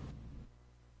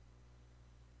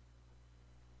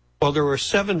 Well, there were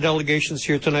 7 delegations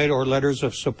here tonight, or letters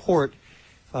of support.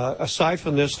 Aside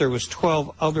from this, there was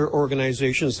 12 other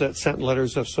organizations that sent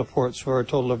letters of support, for a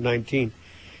total of 19.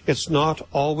 It's not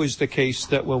always the case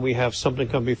that when we have something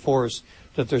come before us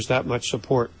that there's that much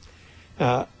support.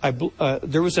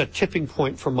 There was a tipping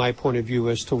point from my point of view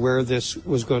as to where this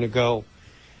was going to go.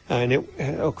 And it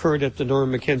occurred at the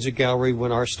Norman Mackenzie Gallery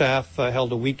when our staff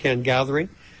held a weekend gathering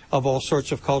of all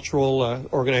sorts of cultural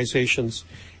organizations.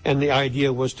 And the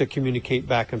idea was to communicate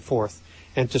back and forth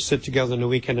and to sit together on the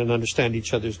weekend and understand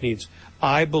each other's needs.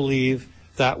 I believe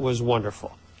that was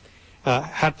wonderful. I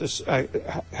had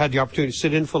the opportunity to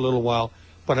sit in for a little while,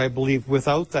 but I believe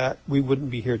without that, we wouldn't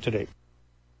be here today.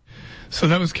 So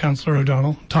that was Councillor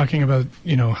O'Donnell talking about,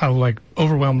 how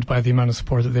overwhelmed by the amount of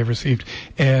support that they've received.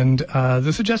 And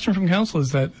the suggestion from council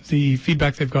is that the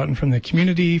feedback they've gotten from the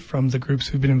community, from the groups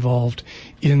who've been involved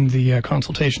in the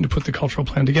consultation to put the cultural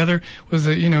plan together, was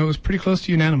that, it was pretty close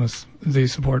to unanimous, the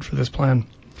support for this plan.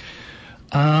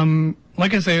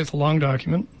 Like I say, it's a long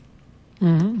document.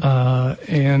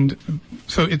 Mm-hmm. And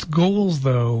so its goals,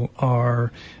 though,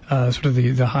 are sort of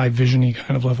the high vision-y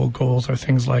kind of level goals are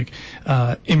things like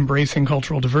embracing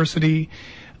cultural diversity,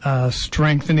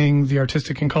 strengthening the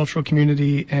artistic and cultural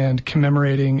community, and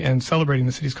commemorating and celebrating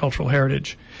the city's cultural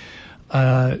heritage.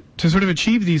 To sort of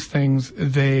achieve these things,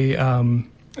 they've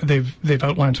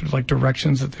outlined sort of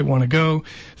directions that they want to go.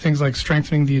 Things like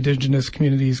strengthening the Indigenous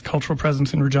community's cultural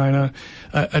presence in Regina,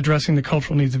 addressing the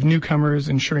cultural needs of newcomers,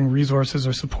 ensuring resources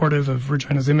are supportive of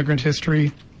Regina's immigrant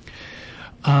history.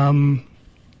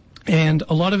 And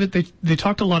a lot of it, they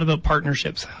talked a lot about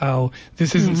partnerships, how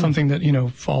this isn't something that,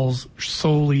 falls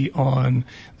solely on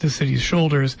the city's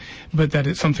shoulders, but that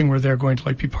it's something where they're going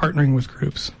to be partnering with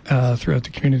groups throughout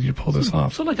the community to pull this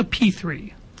off. So like a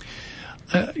P3.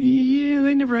 Yeah,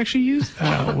 they never actually used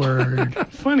that word.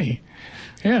 Funny.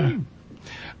 Yeah.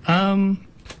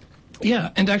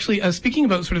 Yeah, and actually, speaking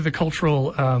about sort of the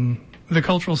cultural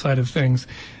side of things,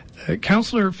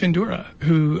 Councillor Findura,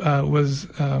 who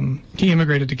he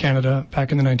immigrated to Canada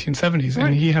back in the 1970s, right.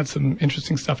 And he had some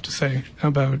interesting stuff to say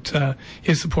about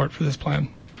his support for this plan.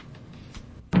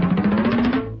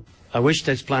 I wish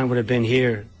this plan would have been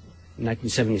here in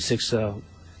 1976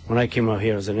 when I came out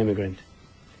here as an immigrant.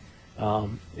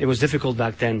 It was difficult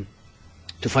back then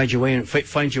to find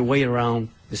your way around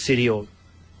the city or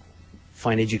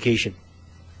find education.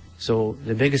 So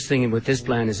the biggest thing with this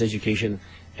plan is education,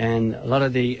 and a lot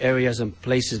of the areas and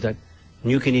places that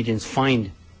new Canadians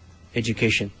find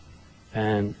education,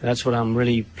 and that's what I'm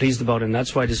really pleased about, and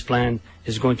that's why this plan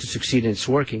is going to succeed and it's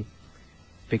working,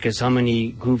 because how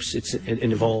many groups it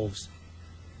involves,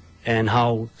 and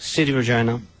how City of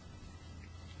Regina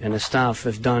and the staff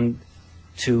have done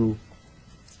to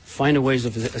find a ways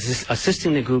of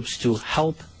assisting the groups to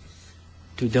help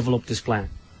to develop this plan.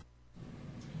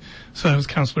 So that was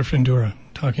Councillor Findura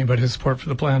talking about his support for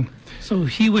the plan. So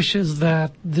he wishes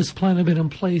that this plan had been in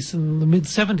place in the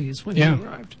mid-'70s when he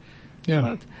arrived.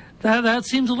 Yeah. That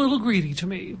seems a little greedy to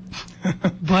me,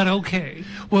 but okay.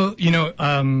 Well,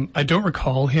 I don't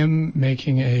recall him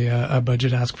making a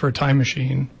budget ask for a time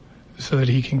machine so that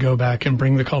he can go back and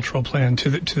bring the cultural plan to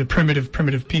the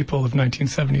primitive people of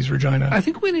 1970s Regina. I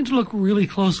think we need to look really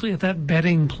closely at that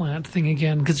bedding plant thing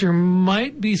again, because there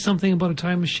might be something about a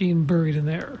time machine buried in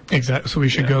there. Exactly. So we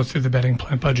should go through the bedding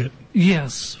plant budget.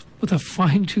 Yes, with a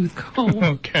fine-tooth comb.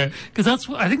 Okay. Because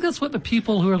I think that's what the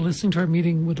people who are listening to our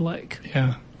meeting would like.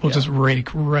 Yeah. We'll just rake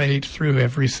right through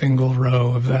every single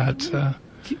row of that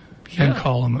and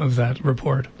column of that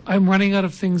report. I'm running out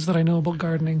of things that I know about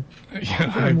gardening.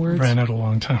 Yeah, I ran out a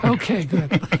long time ago. Okay,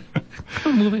 good.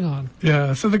 Moving on.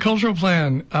 Yeah, so the cultural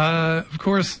plan. Of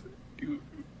course,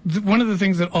 one of the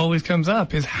things that always comes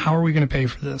up is how are we going to pay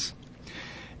for this?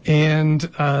 And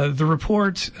the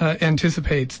report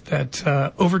anticipates that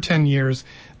over 10 years,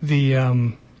 the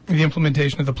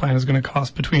implementation of the plan is going to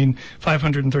cost between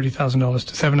 $530,000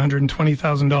 to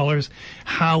 $720,000.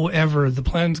 However, the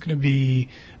plan is going to be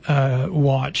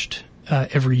watched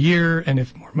every year, and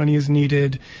if more money is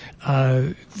needed,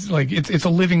 it's a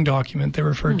living document. They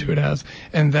refer to it as,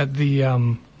 and that the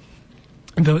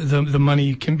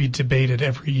money can be debated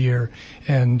every year,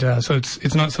 and so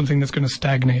it's not something that's going to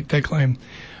stagnate. They claim,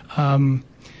 and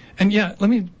yeah,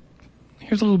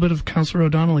 here's a little bit of Councillor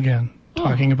O'Donnell again.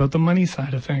 Talking about the money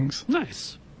side of things.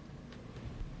 Nice.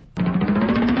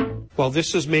 Well,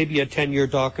 this is maybe a 10-year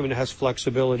document. It has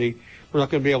flexibility. We're not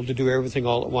going to be able to do everything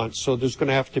all at once. So there's going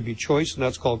to have to be choice, and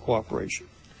that's called cooperation.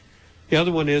 The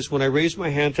other one is when I raise my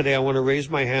hand today, I want to raise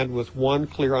my hand with one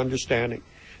clear understanding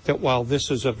that while this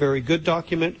is a very good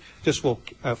document, this will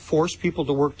force people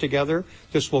to work together.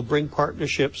 This will bring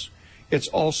partnerships. It's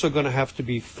also going to have to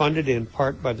be funded in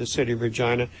part by the City of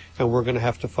Regina, and we're going to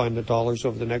have to find the dollars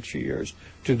over the next few years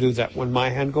to do that. When my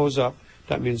hand goes up,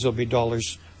 that means there'll be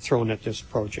dollars thrown at this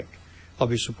project. I'll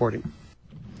be supporting.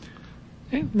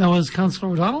 Okay, that was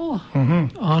Councillor O'Donnell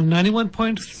on 91.3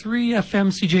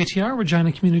 FM CJTR,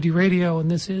 Regina Community Radio,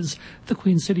 and this is the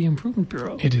Queen City Improvement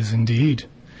Bureau. It is indeed.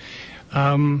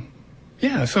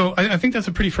 Yeah, so I think that's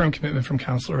a pretty firm commitment from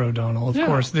Councillor O'Donnell. Of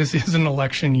course, this is an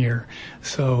election year,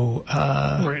 so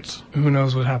who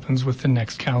knows what happens with the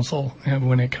next council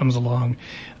when it comes along.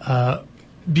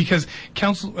 Because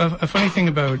council, a funny thing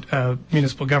about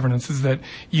municipal governance is that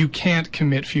you can't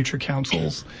commit future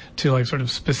councils to sort of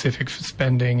specific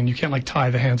spending, and you can't tie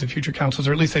the hands of future councils,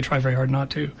 or at least they try very hard not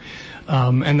to.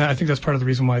 And I think that's part of the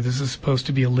reason why this is supposed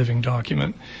to be a living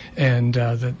document, and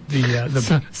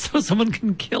so someone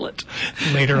can kill it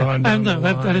later on. Down the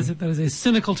line. That is a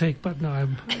cynical take, but no,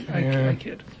 I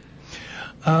kid.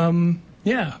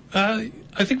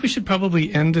 I think we should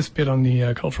probably end this bit on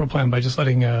the cultural plan by just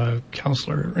letting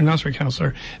Councillor,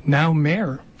 now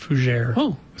Mayor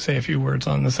Fougere say a few words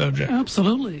on the subject.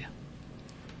 Absolutely.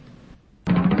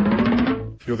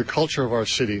 The culture of our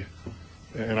city,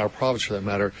 and our province for that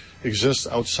matter, exists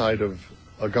outside of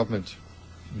a government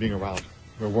being around.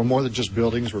 We're more than just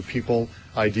buildings. We're people,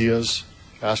 ideas,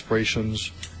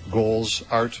 aspirations, goals,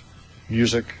 art,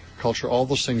 music, culture. All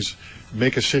those things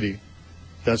make a city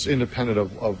that's independent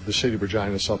of the City of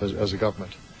Regina itself as a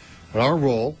government. But our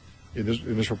role in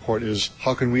this report is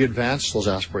how can we advance those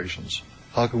aspirations?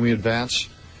 How can we advance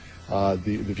the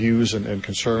views and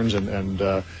concerns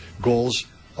and goals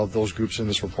of those groups in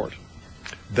this report?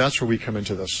 That's where we come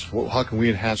into this. How can we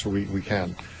enhance what we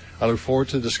can? I look forward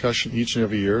to the discussion each and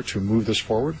every year to move this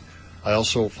forward. I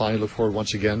also finally look forward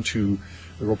once again to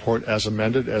the report as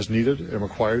amended, as needed and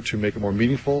required to make it more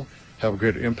meaningful, have a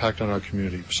greater impact on our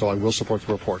community. So I will support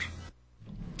the report.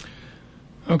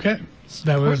 Okay.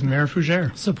 That was Mayor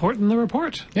Fougere. Supporting the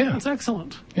report. Yeah. That's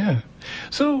excellent. Yeah.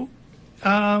 So,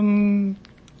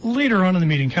 later on in the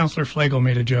meeting, Councillor Flegel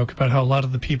made a joke about how a lot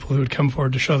of the people who had come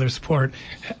forward to show their support,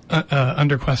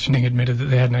 under questioning, admitted that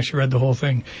they hadn't actually read the whole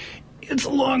thing. It's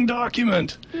a long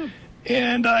document. Yeah.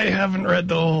 And I haven't read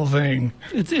the whole thing.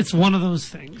 It's one of those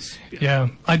things. Yeah.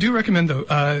 I do recommend, though,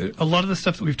 a lot of the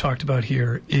stuff that we've talked about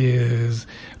here is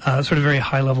sort of very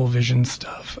high-level vision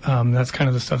stuff. That's kind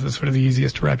of the stuff that's sort of the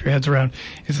easiest to wrap your heads around.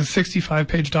 It's a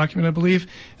 65-page document, I believe.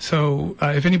 So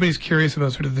if anybody's curious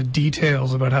about sort of the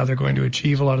details about how they're going to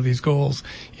achieve a lot of these goals,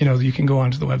 you can go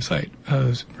onto the website,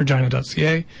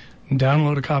 regina.ca, and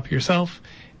download a copy yourself,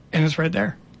 and it's right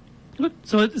there.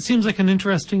 So it seems like an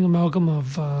interesting amalgam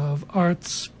of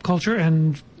arts, culture,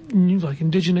 and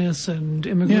indigenous and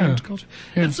immigrant culture.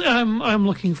 Yeah. I'm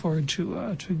looking forward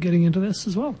to getting into this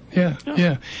as well.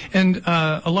 Yeah. And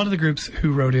a lot of the groups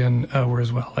who wrote in were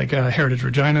as well, like Heritage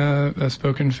Regina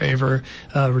spoke in favor,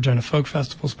 Regina Folk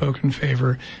Festival spoke in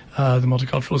favor, the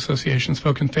Multicultural Association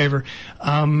spoke in favor.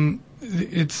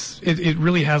 it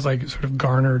really has like sort of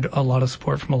garnered a lot of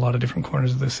support from a lot of different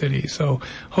corners of the city. So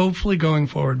hopefully going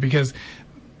forward, because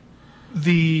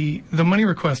the money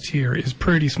request here is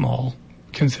pretty small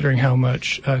considering how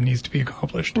much needs to be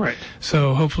accomplished. Right.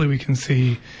 So hopefully we can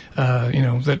see,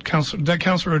 that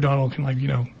Councillor O'Donnell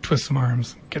can twist some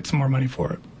arms, get some more money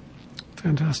for it.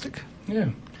 Fantastic.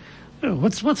 Yeah.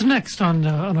 What's next on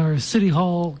our City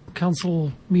Hall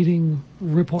Council meeting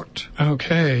report?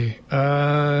 Okay.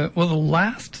 Well, the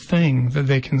last thing that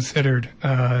they considered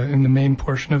in the main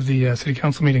portion of the City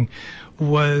Council meeting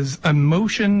was a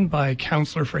motion by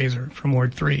Councillor Fraser from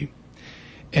Ward 3.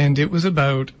 And it was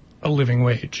about a living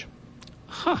wage.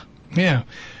 Huh. Yeah.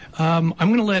 I'm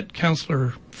going to let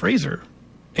Councillor Fraser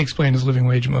explain his living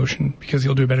wage motion because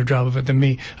he'll do a better job of it than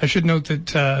me. I should note that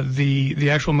the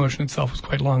actual motion itself was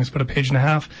quite long. It's about a page and a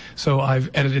half, so I've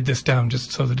edited this down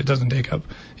just so that it doesn't take up,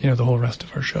 the whole rest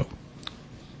of our show.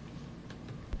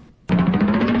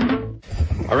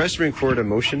 Our rest bring forward a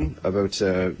motion about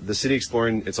the city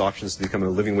exploring its options to become a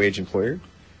living wage employer.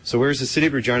 So whereas the City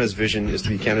of Regina's vision is to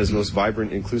be Canada's most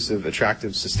vibrant, inclusive,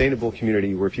 attractive, sustainable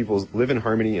community where people live in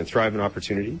harmony and thrive in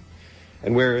opportunity,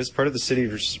 and whereas part of the City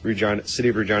of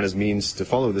Regina's means to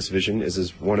follow this vision is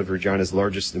as one of Regina's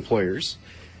largest employers,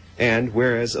 and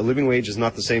whereas a living wage is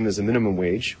not the same as a minimum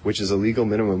wage, which is a legal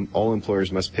minimum all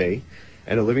employers must pay,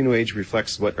 and a living wage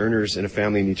reflects what earners in a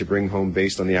family need to bring home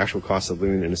based on the actual cost of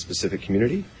living in a specific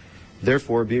community,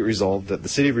 therefore be it resolved that the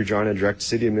City of Regina direct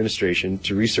City Administration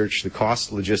to research the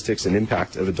cost, logistics, and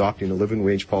impact of adopting a living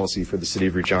wage policy for the City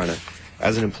of Regina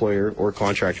as an employer or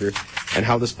contractor, and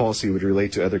how this policy would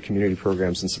relate to other community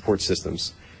programs and support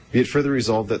systems. Be it further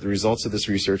resolved that the results of this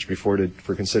research be forwarded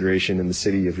for consideration in the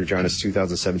City of Regina's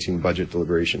 2017 budget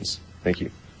deliberations. Thank you.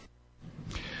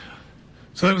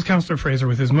 So that was Councillor Fraser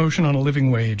with his motion on a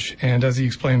living wage. And as he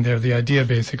explained there, the idea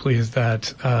basically is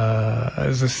that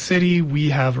as a city, we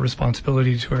have a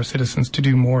responsibility to our citizens to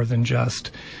do more than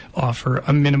just offer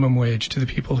a minimum wage to the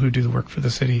people who do the work for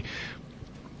the city.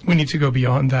 We need to go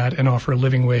beyond that and offer a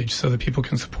living wage so that people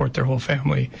can support their whole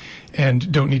family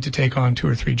and don't need to take on 2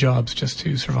 or 3 jobs just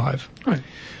to survive. Right.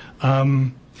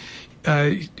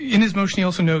 In his motion, he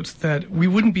also notes that we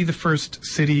wouldn't be the first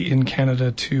city in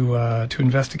Canada to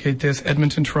investigate this.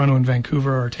 Edmonton, Toronto, and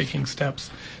Vancouver are taking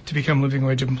steps to become living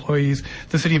wage employees.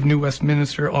 The city of New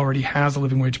Westminster already has a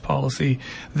living wage policy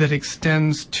that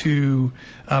extends to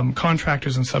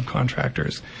contractors and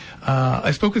subcontractors.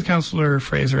 I spoke with Councillor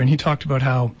Fraser, and he talked about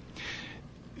how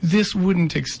this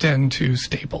wouldn't extend to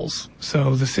Staples.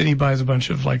 So the city buys a bunch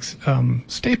of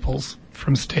staples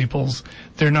from Staples.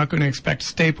 They're not going to expect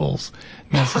Staples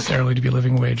necessarily to be a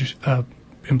living wage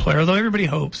employer, although everybody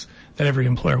hopes that every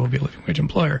employer will be a living wage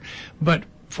employer. But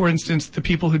for instance, the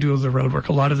people who do the road work,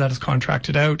 a lot of that is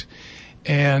contracted out.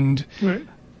 And right.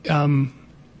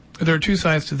 There are 2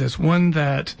 sides to this. One,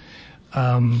 that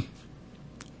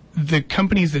the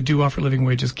companies that do offer living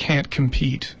wages can't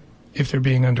compete if they're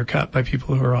being undercut by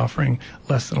people who are offering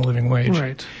less than a living wage.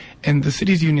 Right. And the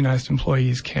city's unionized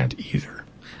employees can't either.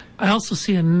 I also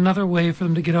see another way for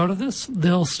them to get out of this.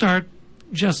 They'll start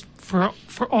just for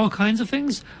all kinds of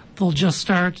things. They'll just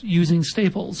start using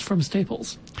Staples from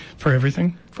Staples. For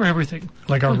everything? For everything.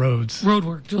 Like our roads. Road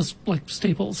work, just like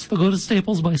Staples. They'll go to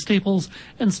Staples, buy Staples,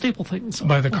 and staple things.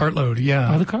 By the cartload, yeah.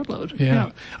 By the cartload,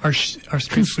 yeah. Our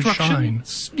streets would shine.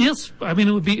 Yes, I mean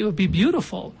it would be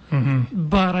beautiful. Mm-hmm.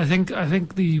 But I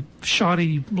think the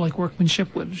shoddy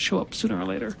workmanship would show up sooner or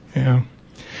later. Yeah.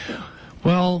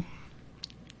 Well,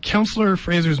 Councillor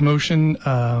Fraser's motion,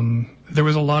 there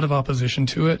was a lot of opposition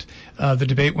to it. The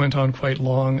debate went on quite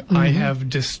long. Mm-hmm. I have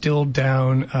distilled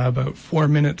down about 4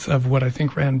 minutes of what I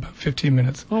think ran about 15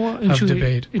 minutes of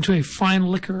debate. Into a fine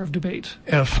liquor of debate.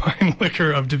 A fine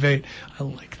liquor of debate. I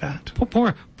like that.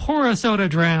 Pour us out a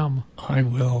dram. I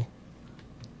will.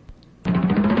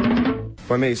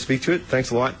 If I may speak to it,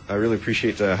 thanks a lot. I really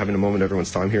appreciate having a moment of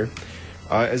everyone's time here.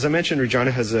 As I mentioned, Regina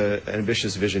has an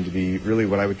ambitious vision to be really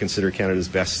what I would consider Canada's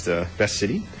best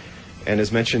city. And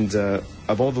as mentioned,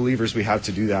 of all the levers we have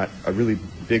to do that, a really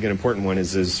big and important one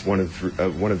is one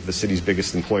of the city's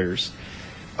biggest employers.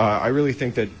 I really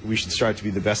think that we should strive to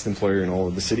be the best employer in all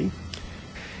of the city.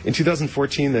 In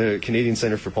 2014, the Canadian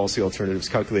Centre for Policy Alternatives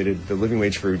calculated the living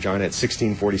wage for Regina at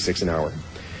 $16.46 an hour.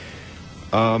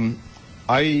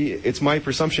 It's my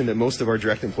presumption that most of our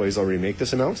direct employees already make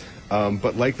this amount,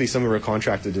 but likely some of our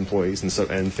contracted employees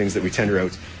and things that we tender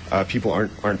out, people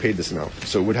aren't paid this amount.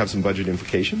 So it would have some budget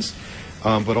implications.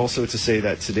 But also to say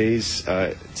that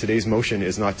today's motion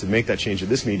is not to make that change at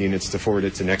this meeting, it's to forward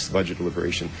it to next budget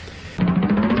deliberation.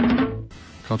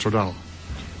 Councillor O'Donnell.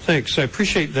 Thanks. I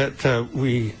appreciate that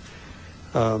we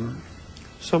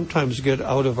sometimes get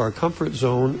out of our comfort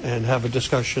zone and have a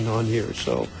discussion on here.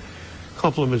 So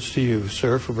compliments to you,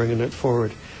 sir, for bringing it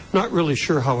forward. Not really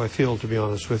sure how I feel, to be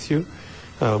honest with you.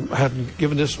 I haven't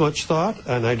given this much thought,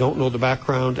 and I don't know the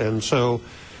background, and so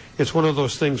it's one of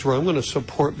those things where I'm going to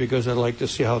support because I'd like to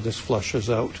see how this flushes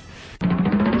out.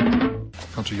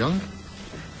 Councillor Young?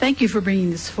 Thank you for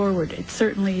bringing this forward. It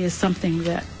certainly is something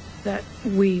that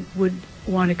we would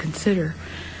want to consider.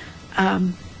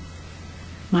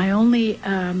 My only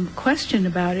question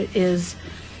about it is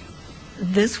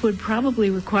this would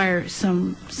probably require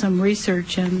some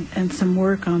research and some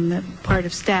work on the part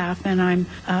of staff, and I'm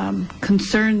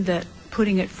concerned that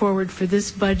putting it forward for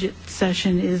this budget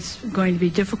session is going to be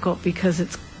difficult because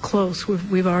it's close.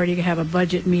 We've already have a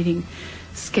budget meeting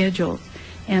scheduled.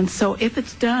 And so if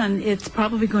it's done, it's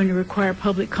probably going to require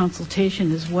public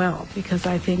consultation as well, because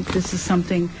I think this is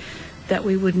something that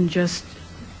we wouldn't just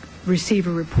receive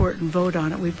a report and vote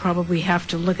on it. We probably have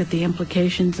to look at the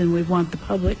implications, and we want the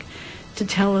public to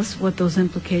tell us what those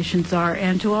implications are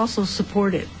and to also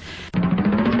support it.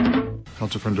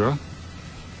 Councillor Fundura?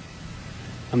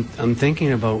 I'm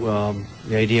thinking about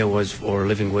the idea was for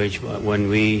living wage when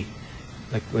we,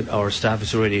 like with our staff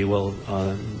is already, well,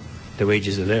 the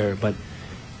wages are there, but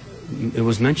it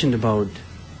was mentioned about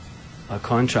a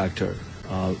contractor,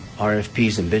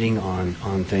 RFPs and bidding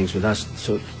on things with us.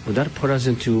 So would this put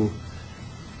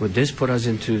us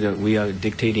into that we are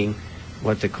dictating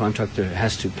what the contractor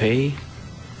has to pay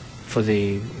for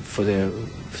the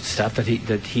staff that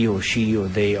he or she or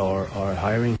they are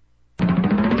hiring?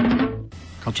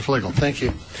 Councillor Flegel. Thank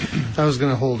you. I was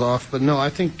going to hold off, but no, I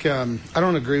think I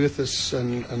don't agree with this,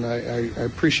 and I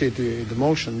appreciate the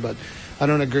motion, but I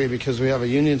don't agree because we have a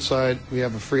union side, we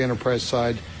have a free enterprise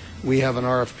side, we have an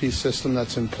RFP system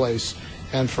that's in place,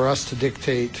 and for us to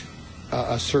dictate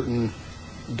a certain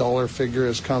dollar figure,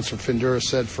 as Councillor Fundura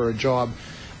said, for a job,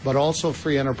 but also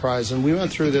free enterprise, and we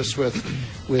went through this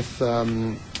with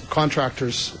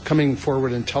contractors coming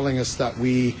forward and telling us that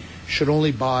we should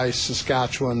only buy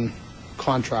Saskatchewan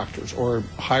contractors or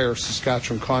hire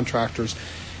Saskatchewan contractors.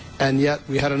 And yet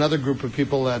we had another group of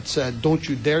people that said, don't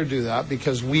you dare do that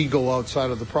because we go outside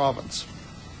of the province.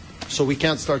 So we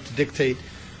can't start to dictate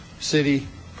city,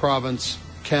 province,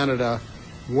 Canada,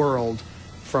 world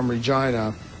from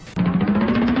Regina.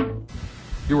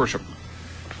 Your Worship.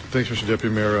 Thanks, Mr.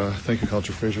 Deputy Mayor. Thank you,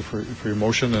 Councillor Fraser, for your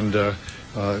motion, and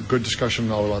good discussion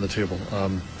all around the table.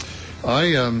 I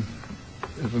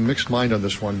have a mixed mind on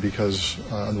this one because,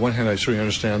 on the one hand, I certainly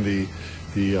understand the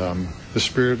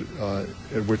spirit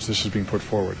at which this is being put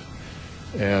forward,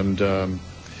 and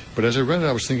but as I read it,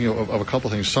 I was thinking of a couple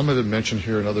of things. Some of it mentioned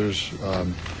here, and others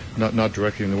not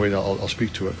directly in the way that I'll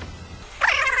speak to it.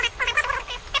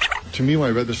 To me, when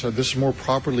I read this is more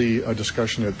properly a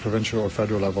discussion at provincial or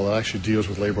federal level that actually deals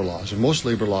with labor laws. And most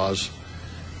labor laws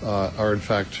are, in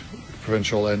fact,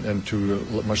 provincial and to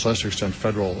a much lesser extent,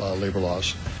 federal labor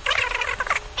laws.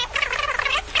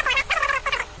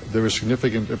 There are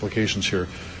significant implications here.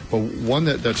 But one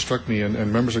that struck me,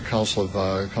 and members of council,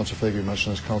 Councillor Flegel, you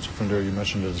mentioned this, Councillor Fundura, you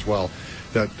mentioned it as well,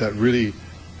 that really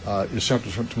is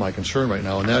central to my concern right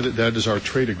now, and that is our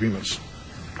trade agreements.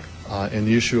 And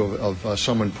the issue of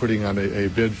someone putting on a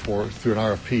bid through an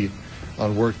RFP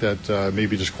on work that may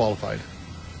be disqualified.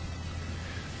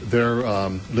 Their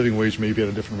living wage may be at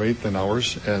a different rate than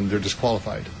ours, and they're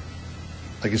disqualified.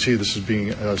 I can see this is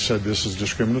being said this is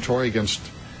discriminatory against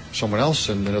someone else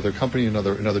in another company,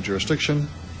 another jurisdiction.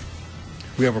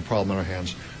 We have a problem on our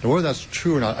hands. Now, whether that's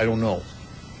true or not, I don't know.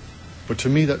 But to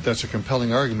me, that's a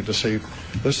compelling argument to say,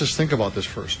 let's just think about this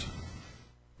first.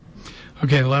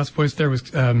 Okay, the last voice there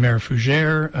was Mayor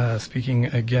Fougere speaking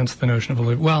against the notion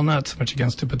of well, not so much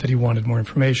against it, but that he wanted more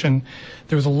information.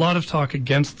 There was a lot of talk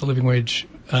against the living wage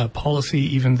policy,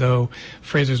 even though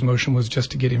Fraser's motion was just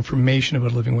to get information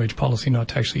about a living wage policy, not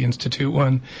to actually institute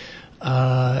one.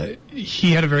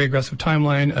 He had a very aggressive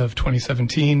timeline of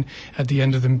 2017. At the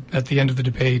end of the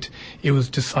debate, it was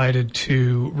decided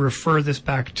to refer this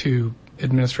back to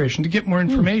administration to get more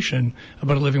information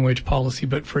about a living wage policy,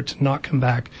 but for it to not come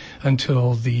back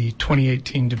until the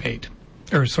 2018 debate,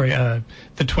 the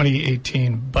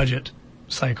 2018 budget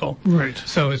cycle. Right.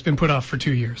 So it's been put off for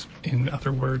 2 years, in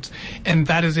other words. And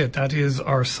that is it. That is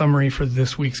our summary for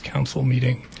this week's council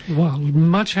meeting. Well,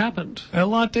 much happened. A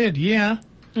lot did, yeah.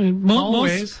 I mean,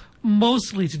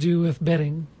 mostly to do with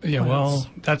betting. Yeah, plans. well,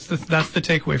 that's the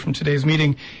takeaway from today's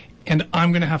meeting. And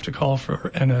I'm going to have to call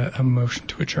for a motion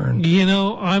to adjourn. You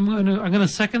know, I'm gonna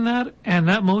second that, and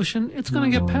that motion, it's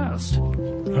going to get passed.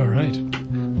 All right.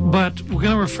 But we're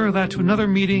going to refer that to another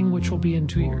meeting, which will be in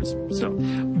 2 years. So,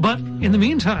 but in the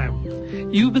meantime,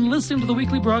 You've been listening to the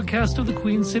weekly broadcast of the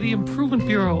Queen City Improvement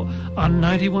Bureau on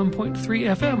 91.3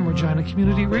 FM Regina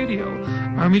Community Radio.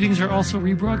 Our meetings are also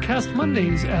rebroadcast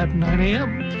Mondays at 9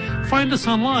 a.m. Find us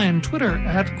online, Twitter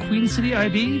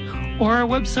 @QueenCityIB, or our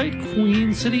website,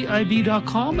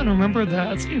 queencityib.com. And remember,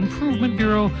 that's Improvement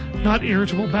Bureau, not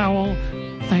Irritable Bowel.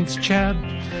 Thanks, Chad.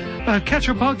 Catch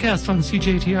our podcast on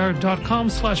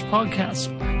cjtr.com/podcast.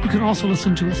 You can also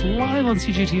listen to us live on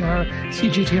CJTR,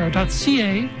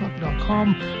 cjtr.ca, not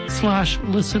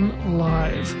 .com/listen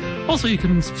live. Also, you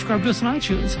can subscribe to us on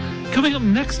iTunes. Coming up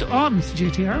next on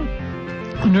CJTR,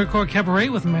 Nerdcore Cabaret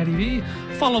with Maddie V,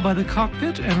 followed by The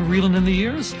Cockpit and Reelin' in the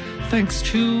Years. Thanks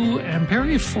to Ann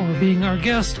Perry for being our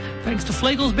guest. Thanks to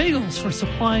Flagels Bagels for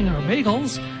supplying our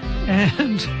bagels.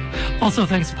 And also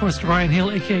thanks, of course, to Ryan Hale,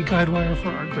 a.k.a. Guidewire, for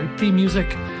our great theme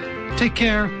music. Take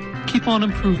care. Keep on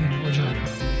improving, Regina.